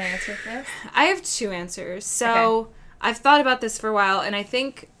you have an answer for this? I have 2 answers. So I've thought about this for a while, and I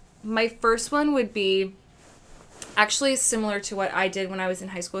think my first one would be actually similar to what I did when I was in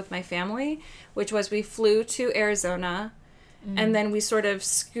high school with my family, which was we flew to Arizona, and then we sort of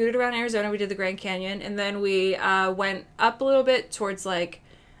scooted around Arizona. We did the Grand Canyon, and then we went up a little bit towards like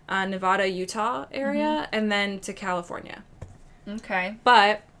Nevada, Utah area, and then to California. Okay.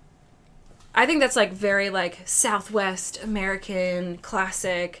 But I think that's like very like Southwest American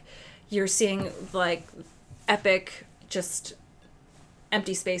classic. You're seeing like epic, just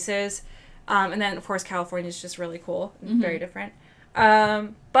empty spaces. And then of course California is just really cool. Very different.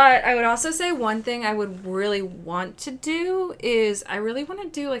 But I would also say one thing I would really want to do is I really want to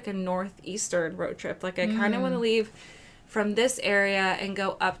do like a northeastern road trip. Like I kind of want to leave from this area and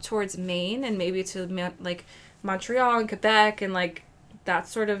go up towards Maine and maybe to like Montreal and Quebec and like that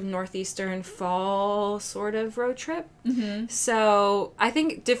sort of northeastern fall sort of road trip. So I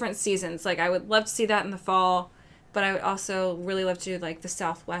think different seasons. Like I would love to see that in the fall, but I would also really love to do like the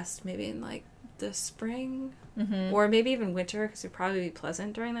Southwest maybe in like the spring or maybe even winter because it'd probably be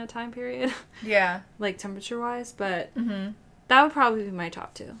pleasant during that time period. Yeah. Like temperature wise, but That would probably be my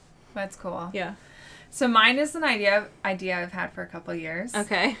top 2. That's cool. Yeah. So mine is an idea I've had for a couple of years.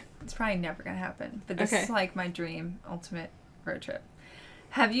 Okay. It's probably never going to happen, but this Okay. is like my dream ultimate road trip.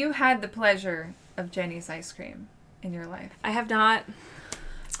 Have you had the pleasure of Jenny's ice cream in your life? I have not.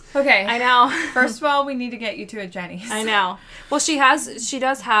 Okay. I know. First of all, we need to get you to a Jenny's. I know. Well, she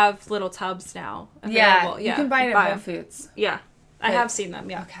does have little tubs now Yeah, available. you can buy it at Whole Foods. Yeah. I But- have seen them,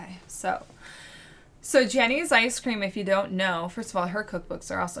 yeah. Okay, so Jenny's ice cream, if you don't know, first of all, her cookbooks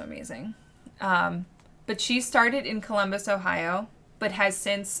are also amazing. But she started in Columbus, Ohio, but has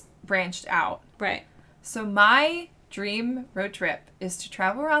since branched out. Right. So my dream road trip is to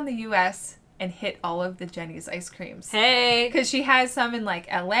travel around the U.S. and hit all of the Jenny's ice creams. Hey. Because she has some in, like,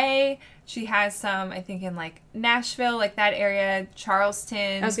 L.A., she has some, I think, in, like, Nashville, like, that area,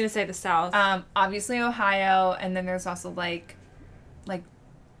 Charleston. I was going to say the South. Obviously Ohio, and then there's also, like,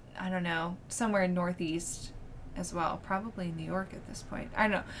 I don't know, somewhere in Northeast as well. Probably New York at this point. I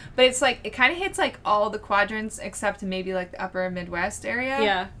don't know. But it's, like, it kind of hits, like, all the quadrants except maybe, like, the upper Midwest area.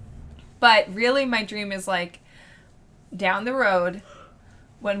 Yeah. But really my dream is, like, down the road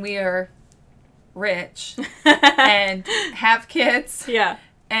when we are rich and have kids Yeah.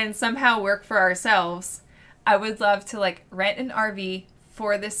 and somehow work for ourselves, I would love to, like, rent an RV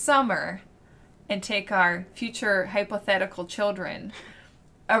for this summer and take our future hypothetical children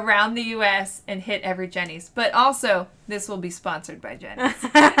around the U.S. and hit every Jenny's. But also, this will be sponsored by Jenny's.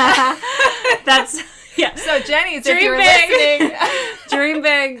 That's, yeah. So, Jenny's, if Dream you're big. listening. Dream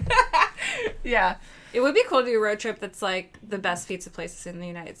big. Yeah. It would be cool to do a road trip that's like the best pizza places in the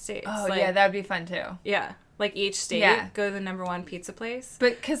United States. Oh, like, yeah, that would be fun, too. Yeah. Like each state, Yeah. go to the number 1 pizza place.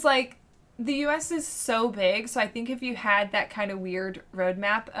 But, because, like, the U.S. is so big, so I think if you had that kind of weird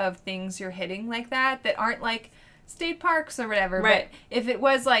roadmap of things you're hitting like that aren't, like, state parks or whatever, Right. but if it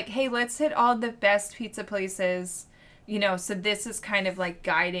was like, hey, let's hit all the best pizza places, you know, so this is kind of, like,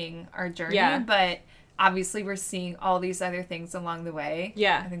 guiding our journey, Yeah. but obviously we're seeing all these other things along the way.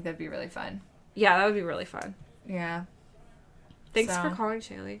 Yeah. I think that'd be really fun. Yeah, that would be really fun. Yeah. Thanks So- for calling,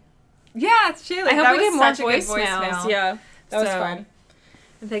 Shaylee. Yeah, it's Shaylee. I hope that we was get more such a good voicemails. Yeah, that was So- fun.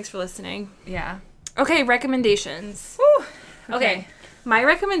 And thanks for listening. Yeah. Okay, recommendations. Whew. Okay. My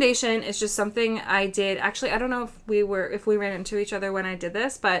recommendation is just something I did. Actually, I don't know if we ran into each other when I did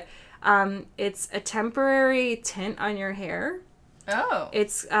this, but it's a temporary tint on your hair. Oh.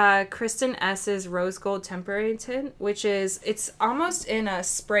 It's Kristen S.'s Rose Gold Temporary Tint, it's almost in a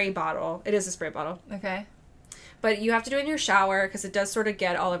spray bottle. It is a spray bottle. Okay. But you have to do it in your shower because it does sort of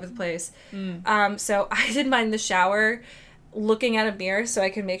get all over the place. So I did mine in the shower looking at a mirror so I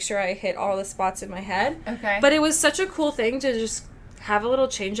can make sure I hit all the spots in my head. Okay. But it was such a cool thing to just have a little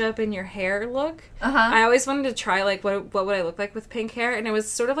change up in your hair look. Uh-huh. I always wanted to try, like, what would I look like with pink hair? And it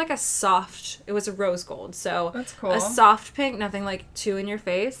was sort of like it was a rose gold. So That's cool. a soft pink, nothing like too in your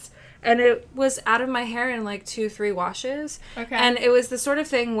face. And it was out of my hair in like 2-3 washes. Okay. And it was the sort of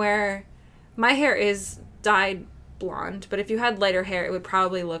thing where my hair is dyed blonde, but if you had lighter hair, it would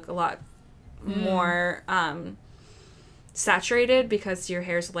probably look a lot more saturated because your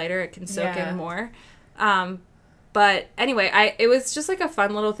hair's lighter. It can soak Yeah. in more. But anyway, it was just like a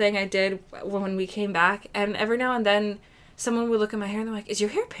fun little thing I did when we came back, and every now and then someone would look at my hair and they're like, "Is your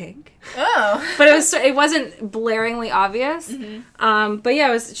hair pink?" Oh. But it wasn't blaringly obvious. But yeah,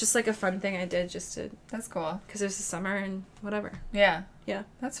 it was just like a fun thing I did just to That's cool. because it was the summer and whatever. Yeah. Yeah.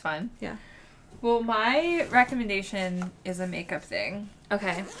 That's fun. Yeah. Well, my recommendation is a makeup thing.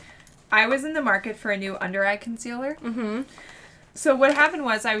 Okay. I was in the market for a new under eye concealer. Mm-hmm. So what happened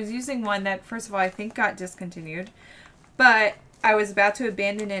was I was using one that, first of all, I think got discontinued. But I was about to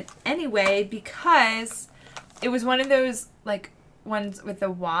abandon it anyway because it was one of those, like, ones with a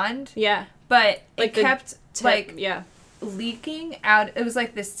wand. Yeah. But Like it the kept, like, yeah. leaking out. It was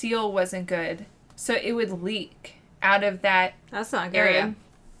like the seal wasn't good. So it would leak out of that That's not good. area.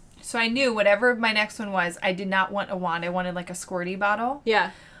 So I knew whatever my next one was, I did not want a wand. I wanted, like, a squirty bottle. Yeah.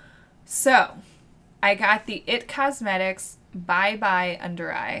 So I got the It Cosmetics Bye Bye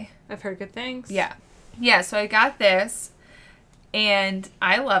Under Eye. I've heard good things. Yeah. Yeah, so I got this, and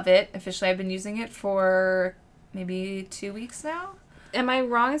I love it. Officially, I've been using it for maybe 2 weeks now. Am I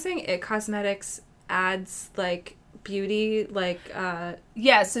wrong in saying It Cosmetics adds, like, beauty, like,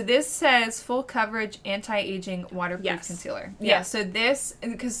 Yeah, so this says full coverage anti-aging waterproof Yes. concealer. Yeah. Yeah, so this,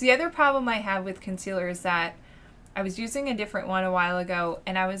 because the other problem I have with concealer is that I was using a different one a while ago,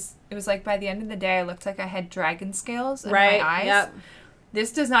 and it was like by the end of the day, I looked like I had dragon scales in my eyes. Yep.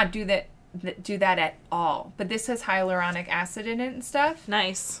 This does not do that at all, but this has hyaluronic acid in it and stuff.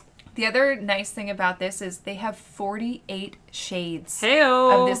 Nice. The other nice thing about this is they have 48 shades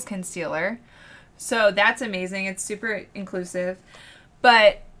Heyo. of this concealer. So that's amazing. It's super inclusive.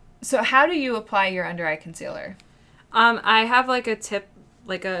 But, so how do you apply your under eye concealer? I have like a tip,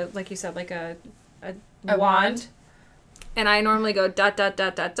 like you said, like a wand. And I normally go ...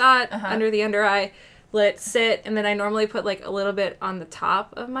 under the under eye, let it sit, and then I normally put like a little bit on the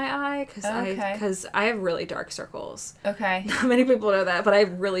top of my eye because I have really dark circles. Okay. Not many people know that, but I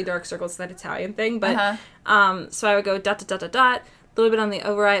have really dark circles. It's that Italian thing. But so I would go ... a little bit on the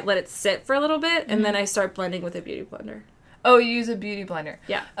over eye, let it sit for a little bit, and then I start blending with a beauty blender. Oh, you use a beauty blender.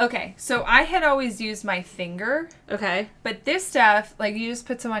 Yeah. Okay. So I had always used my finger. Okay. But this stuff, like, you just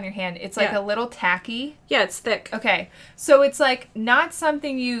put some on your hand. It's like a little tacky. Yeah, it's thick. Okay. So it's like not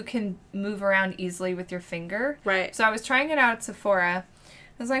something you can move around easily with your finger. Right. So I was trying it out at Sephora.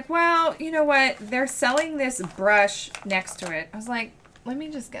 I was like, well, you know what? They're selling this brush next to it. I was like, let me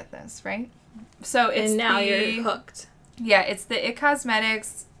just get this, right? So it's and now you're hooked. Yeah, it's the IT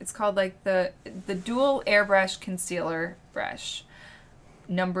Cosmetics. It's called like the Dual Airbrush Concealer Brush,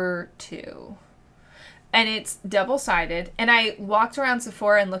 number 2. And it's double-sided. And I walked around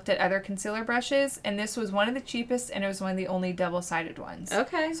Sephora and looked at other concealer brushes, and this was one of the cheapest, and it was one of the only double-sided ones.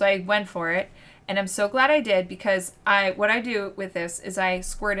 Okay. So I went for it, and I'm so glad I did, because what I do with this is I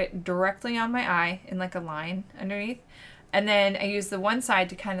squirt it directly on my eye in like a line underneath, and then I use the one side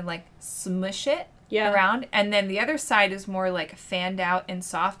to kind of like smush it around, and then the other side is more like fanned out and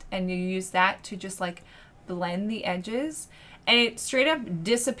soft, and you use that to just like blend the edges, and it straight up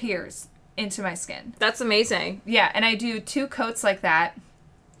disappears into my skin. That's amazing. Yeah, and I do 2 coats like that,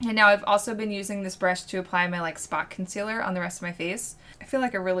 and now I've also been using this brush to apply my like spot concealer on the rest of my face. I feel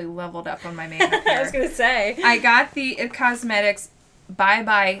like I really leveled up on my makeup here. I was gonna say, I got the IT Cosmetics Bye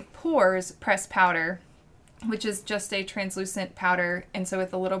Bye Pores pressed powder, which is just a translucent powder, and so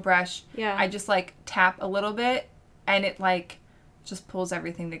with a little brush, I just like tap a little bit, and it like just pulls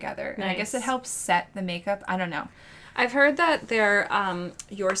everything together. Nice. And I guess it helps set the makeup. I don't know. I've heard that their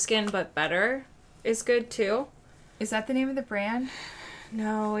Your Skin But Better is good too. Is that the name of the brand?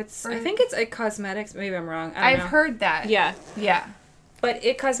 No, I think it's IT Cosmetics. Maybe I'm wrong. I don't know. I've heard that. Yeah. Yeah. But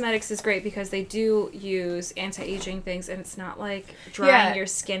IT Cosmetics is great because they do use anti-aging things, and it's not like drying your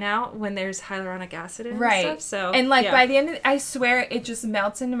skin out when there's hyaluronic acid in it and stuff. So, and like by the end of I swear it just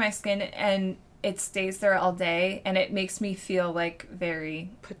melts into my skin and it stays there all day, and it makes me feel like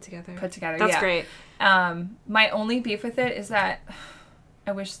very put together. That's great. My only beef with it is that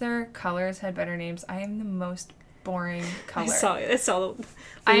I wish their colors had better names. I am the most boring color. I saw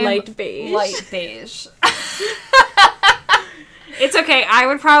the light beige. Light beige. It's okay. I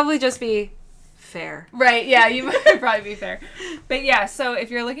would probably just be fair. Right, yeah, you would probably be fair. But yeah, so if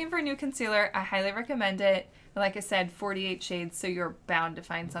you're looking for a new concealer, I highly recommend it. Like I said, 48 shades, so you're bound to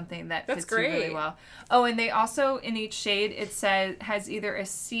find something that fits you really well. Oh, and they also, in each shade, it has either a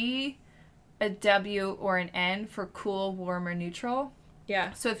C, a W, or an N for cool, warm, or neutral.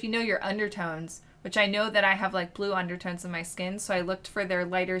 Yeah. So if you know your undertones, which I know that I have like blue undertones in my skin, so I looked for their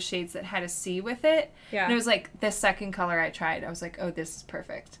lighter shades that had a C with it. Yeah. And it was like the second color I tried. I was like, oh, this is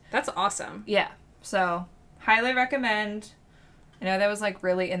perfect. That's awesome. Yeah. So, highly recommend. I know that was like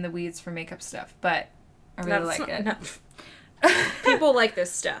really in the weeds for makeup stuff, but I really like it. No. People like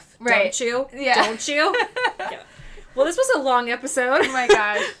this stuff. Right. Don't you? Yeah. Don't you? Yeah. Well, this was a long episode. Oh my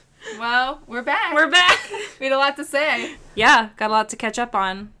gosh. Well, we're back. We had a lot to say. Yeah, got a lot to catch up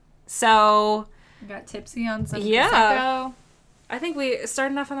on. So... We got tipsy on some Prosecco. I think we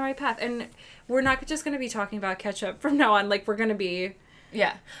started off on the right path. And we're not just going to be talking about ketchup from now on. Like, we're going to be...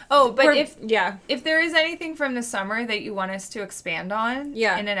 Yeah. Oh, but if there is anything from the summer that you want us to expand on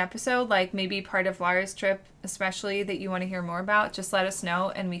in an episode, like maybe part of Lara's trip especially that you want to hear more about, just let us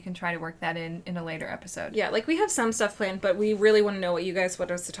know and we can try to work that in a later episode. Yeah, like we have some stuff planned, but we really want to know what you guys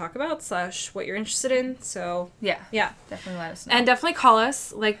want us to talk about / what you're interested in. So yeah, definitely let us know. And definitely call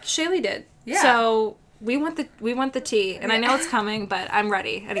us like Shaylee did. Yeah. So we want the tea, and I know it's coming, but I'm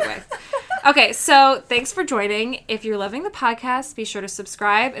ready anyway. Okay, so thanks for joining. If you're loving the podcast, be sure to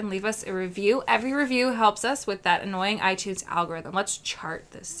subscribe and leave us a review. Every review helps us with that annoying iTunes algorithm. Let's chart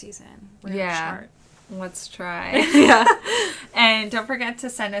this season. Chart. Let's try. Yeah. And don't forget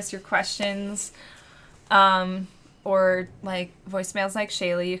to send us your questions or like voicemails like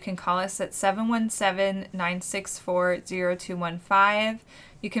Shaylee. You can call us at 717-964-0215.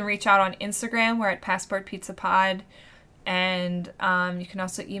 You can reach out on Instagram. We're at Passport Pizza Pod. And you can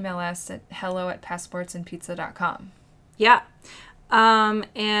also email us at hello@passportsandpizza.com. Yeah.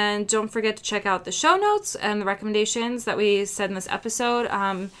 And don't forget to check out the show notes and the recommendations that we said in this episode.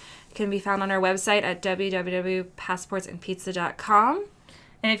 Can be found on our website at www.passportsandpizza.com.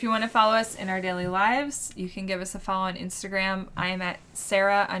 And if you want to follow us in our daily lives, you can give us a follow on Instagram. I am at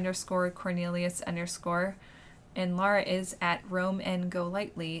Sarah_Cornelius_. And Laura is at Roam and Go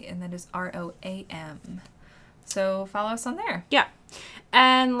Lightly, and that is ROAM. So follow us on there. Yeah.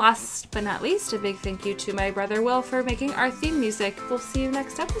 And last but not least, a big thank you to my brother Will for making our theme music. We'll see you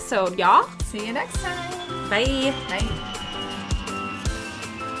next episode, y'all. See you next time. Bye. Bye.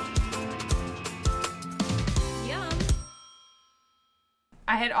 Yum.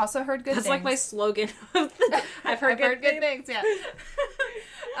 I had also heard good That's things. like my slogan. I've heard good things. Yeah.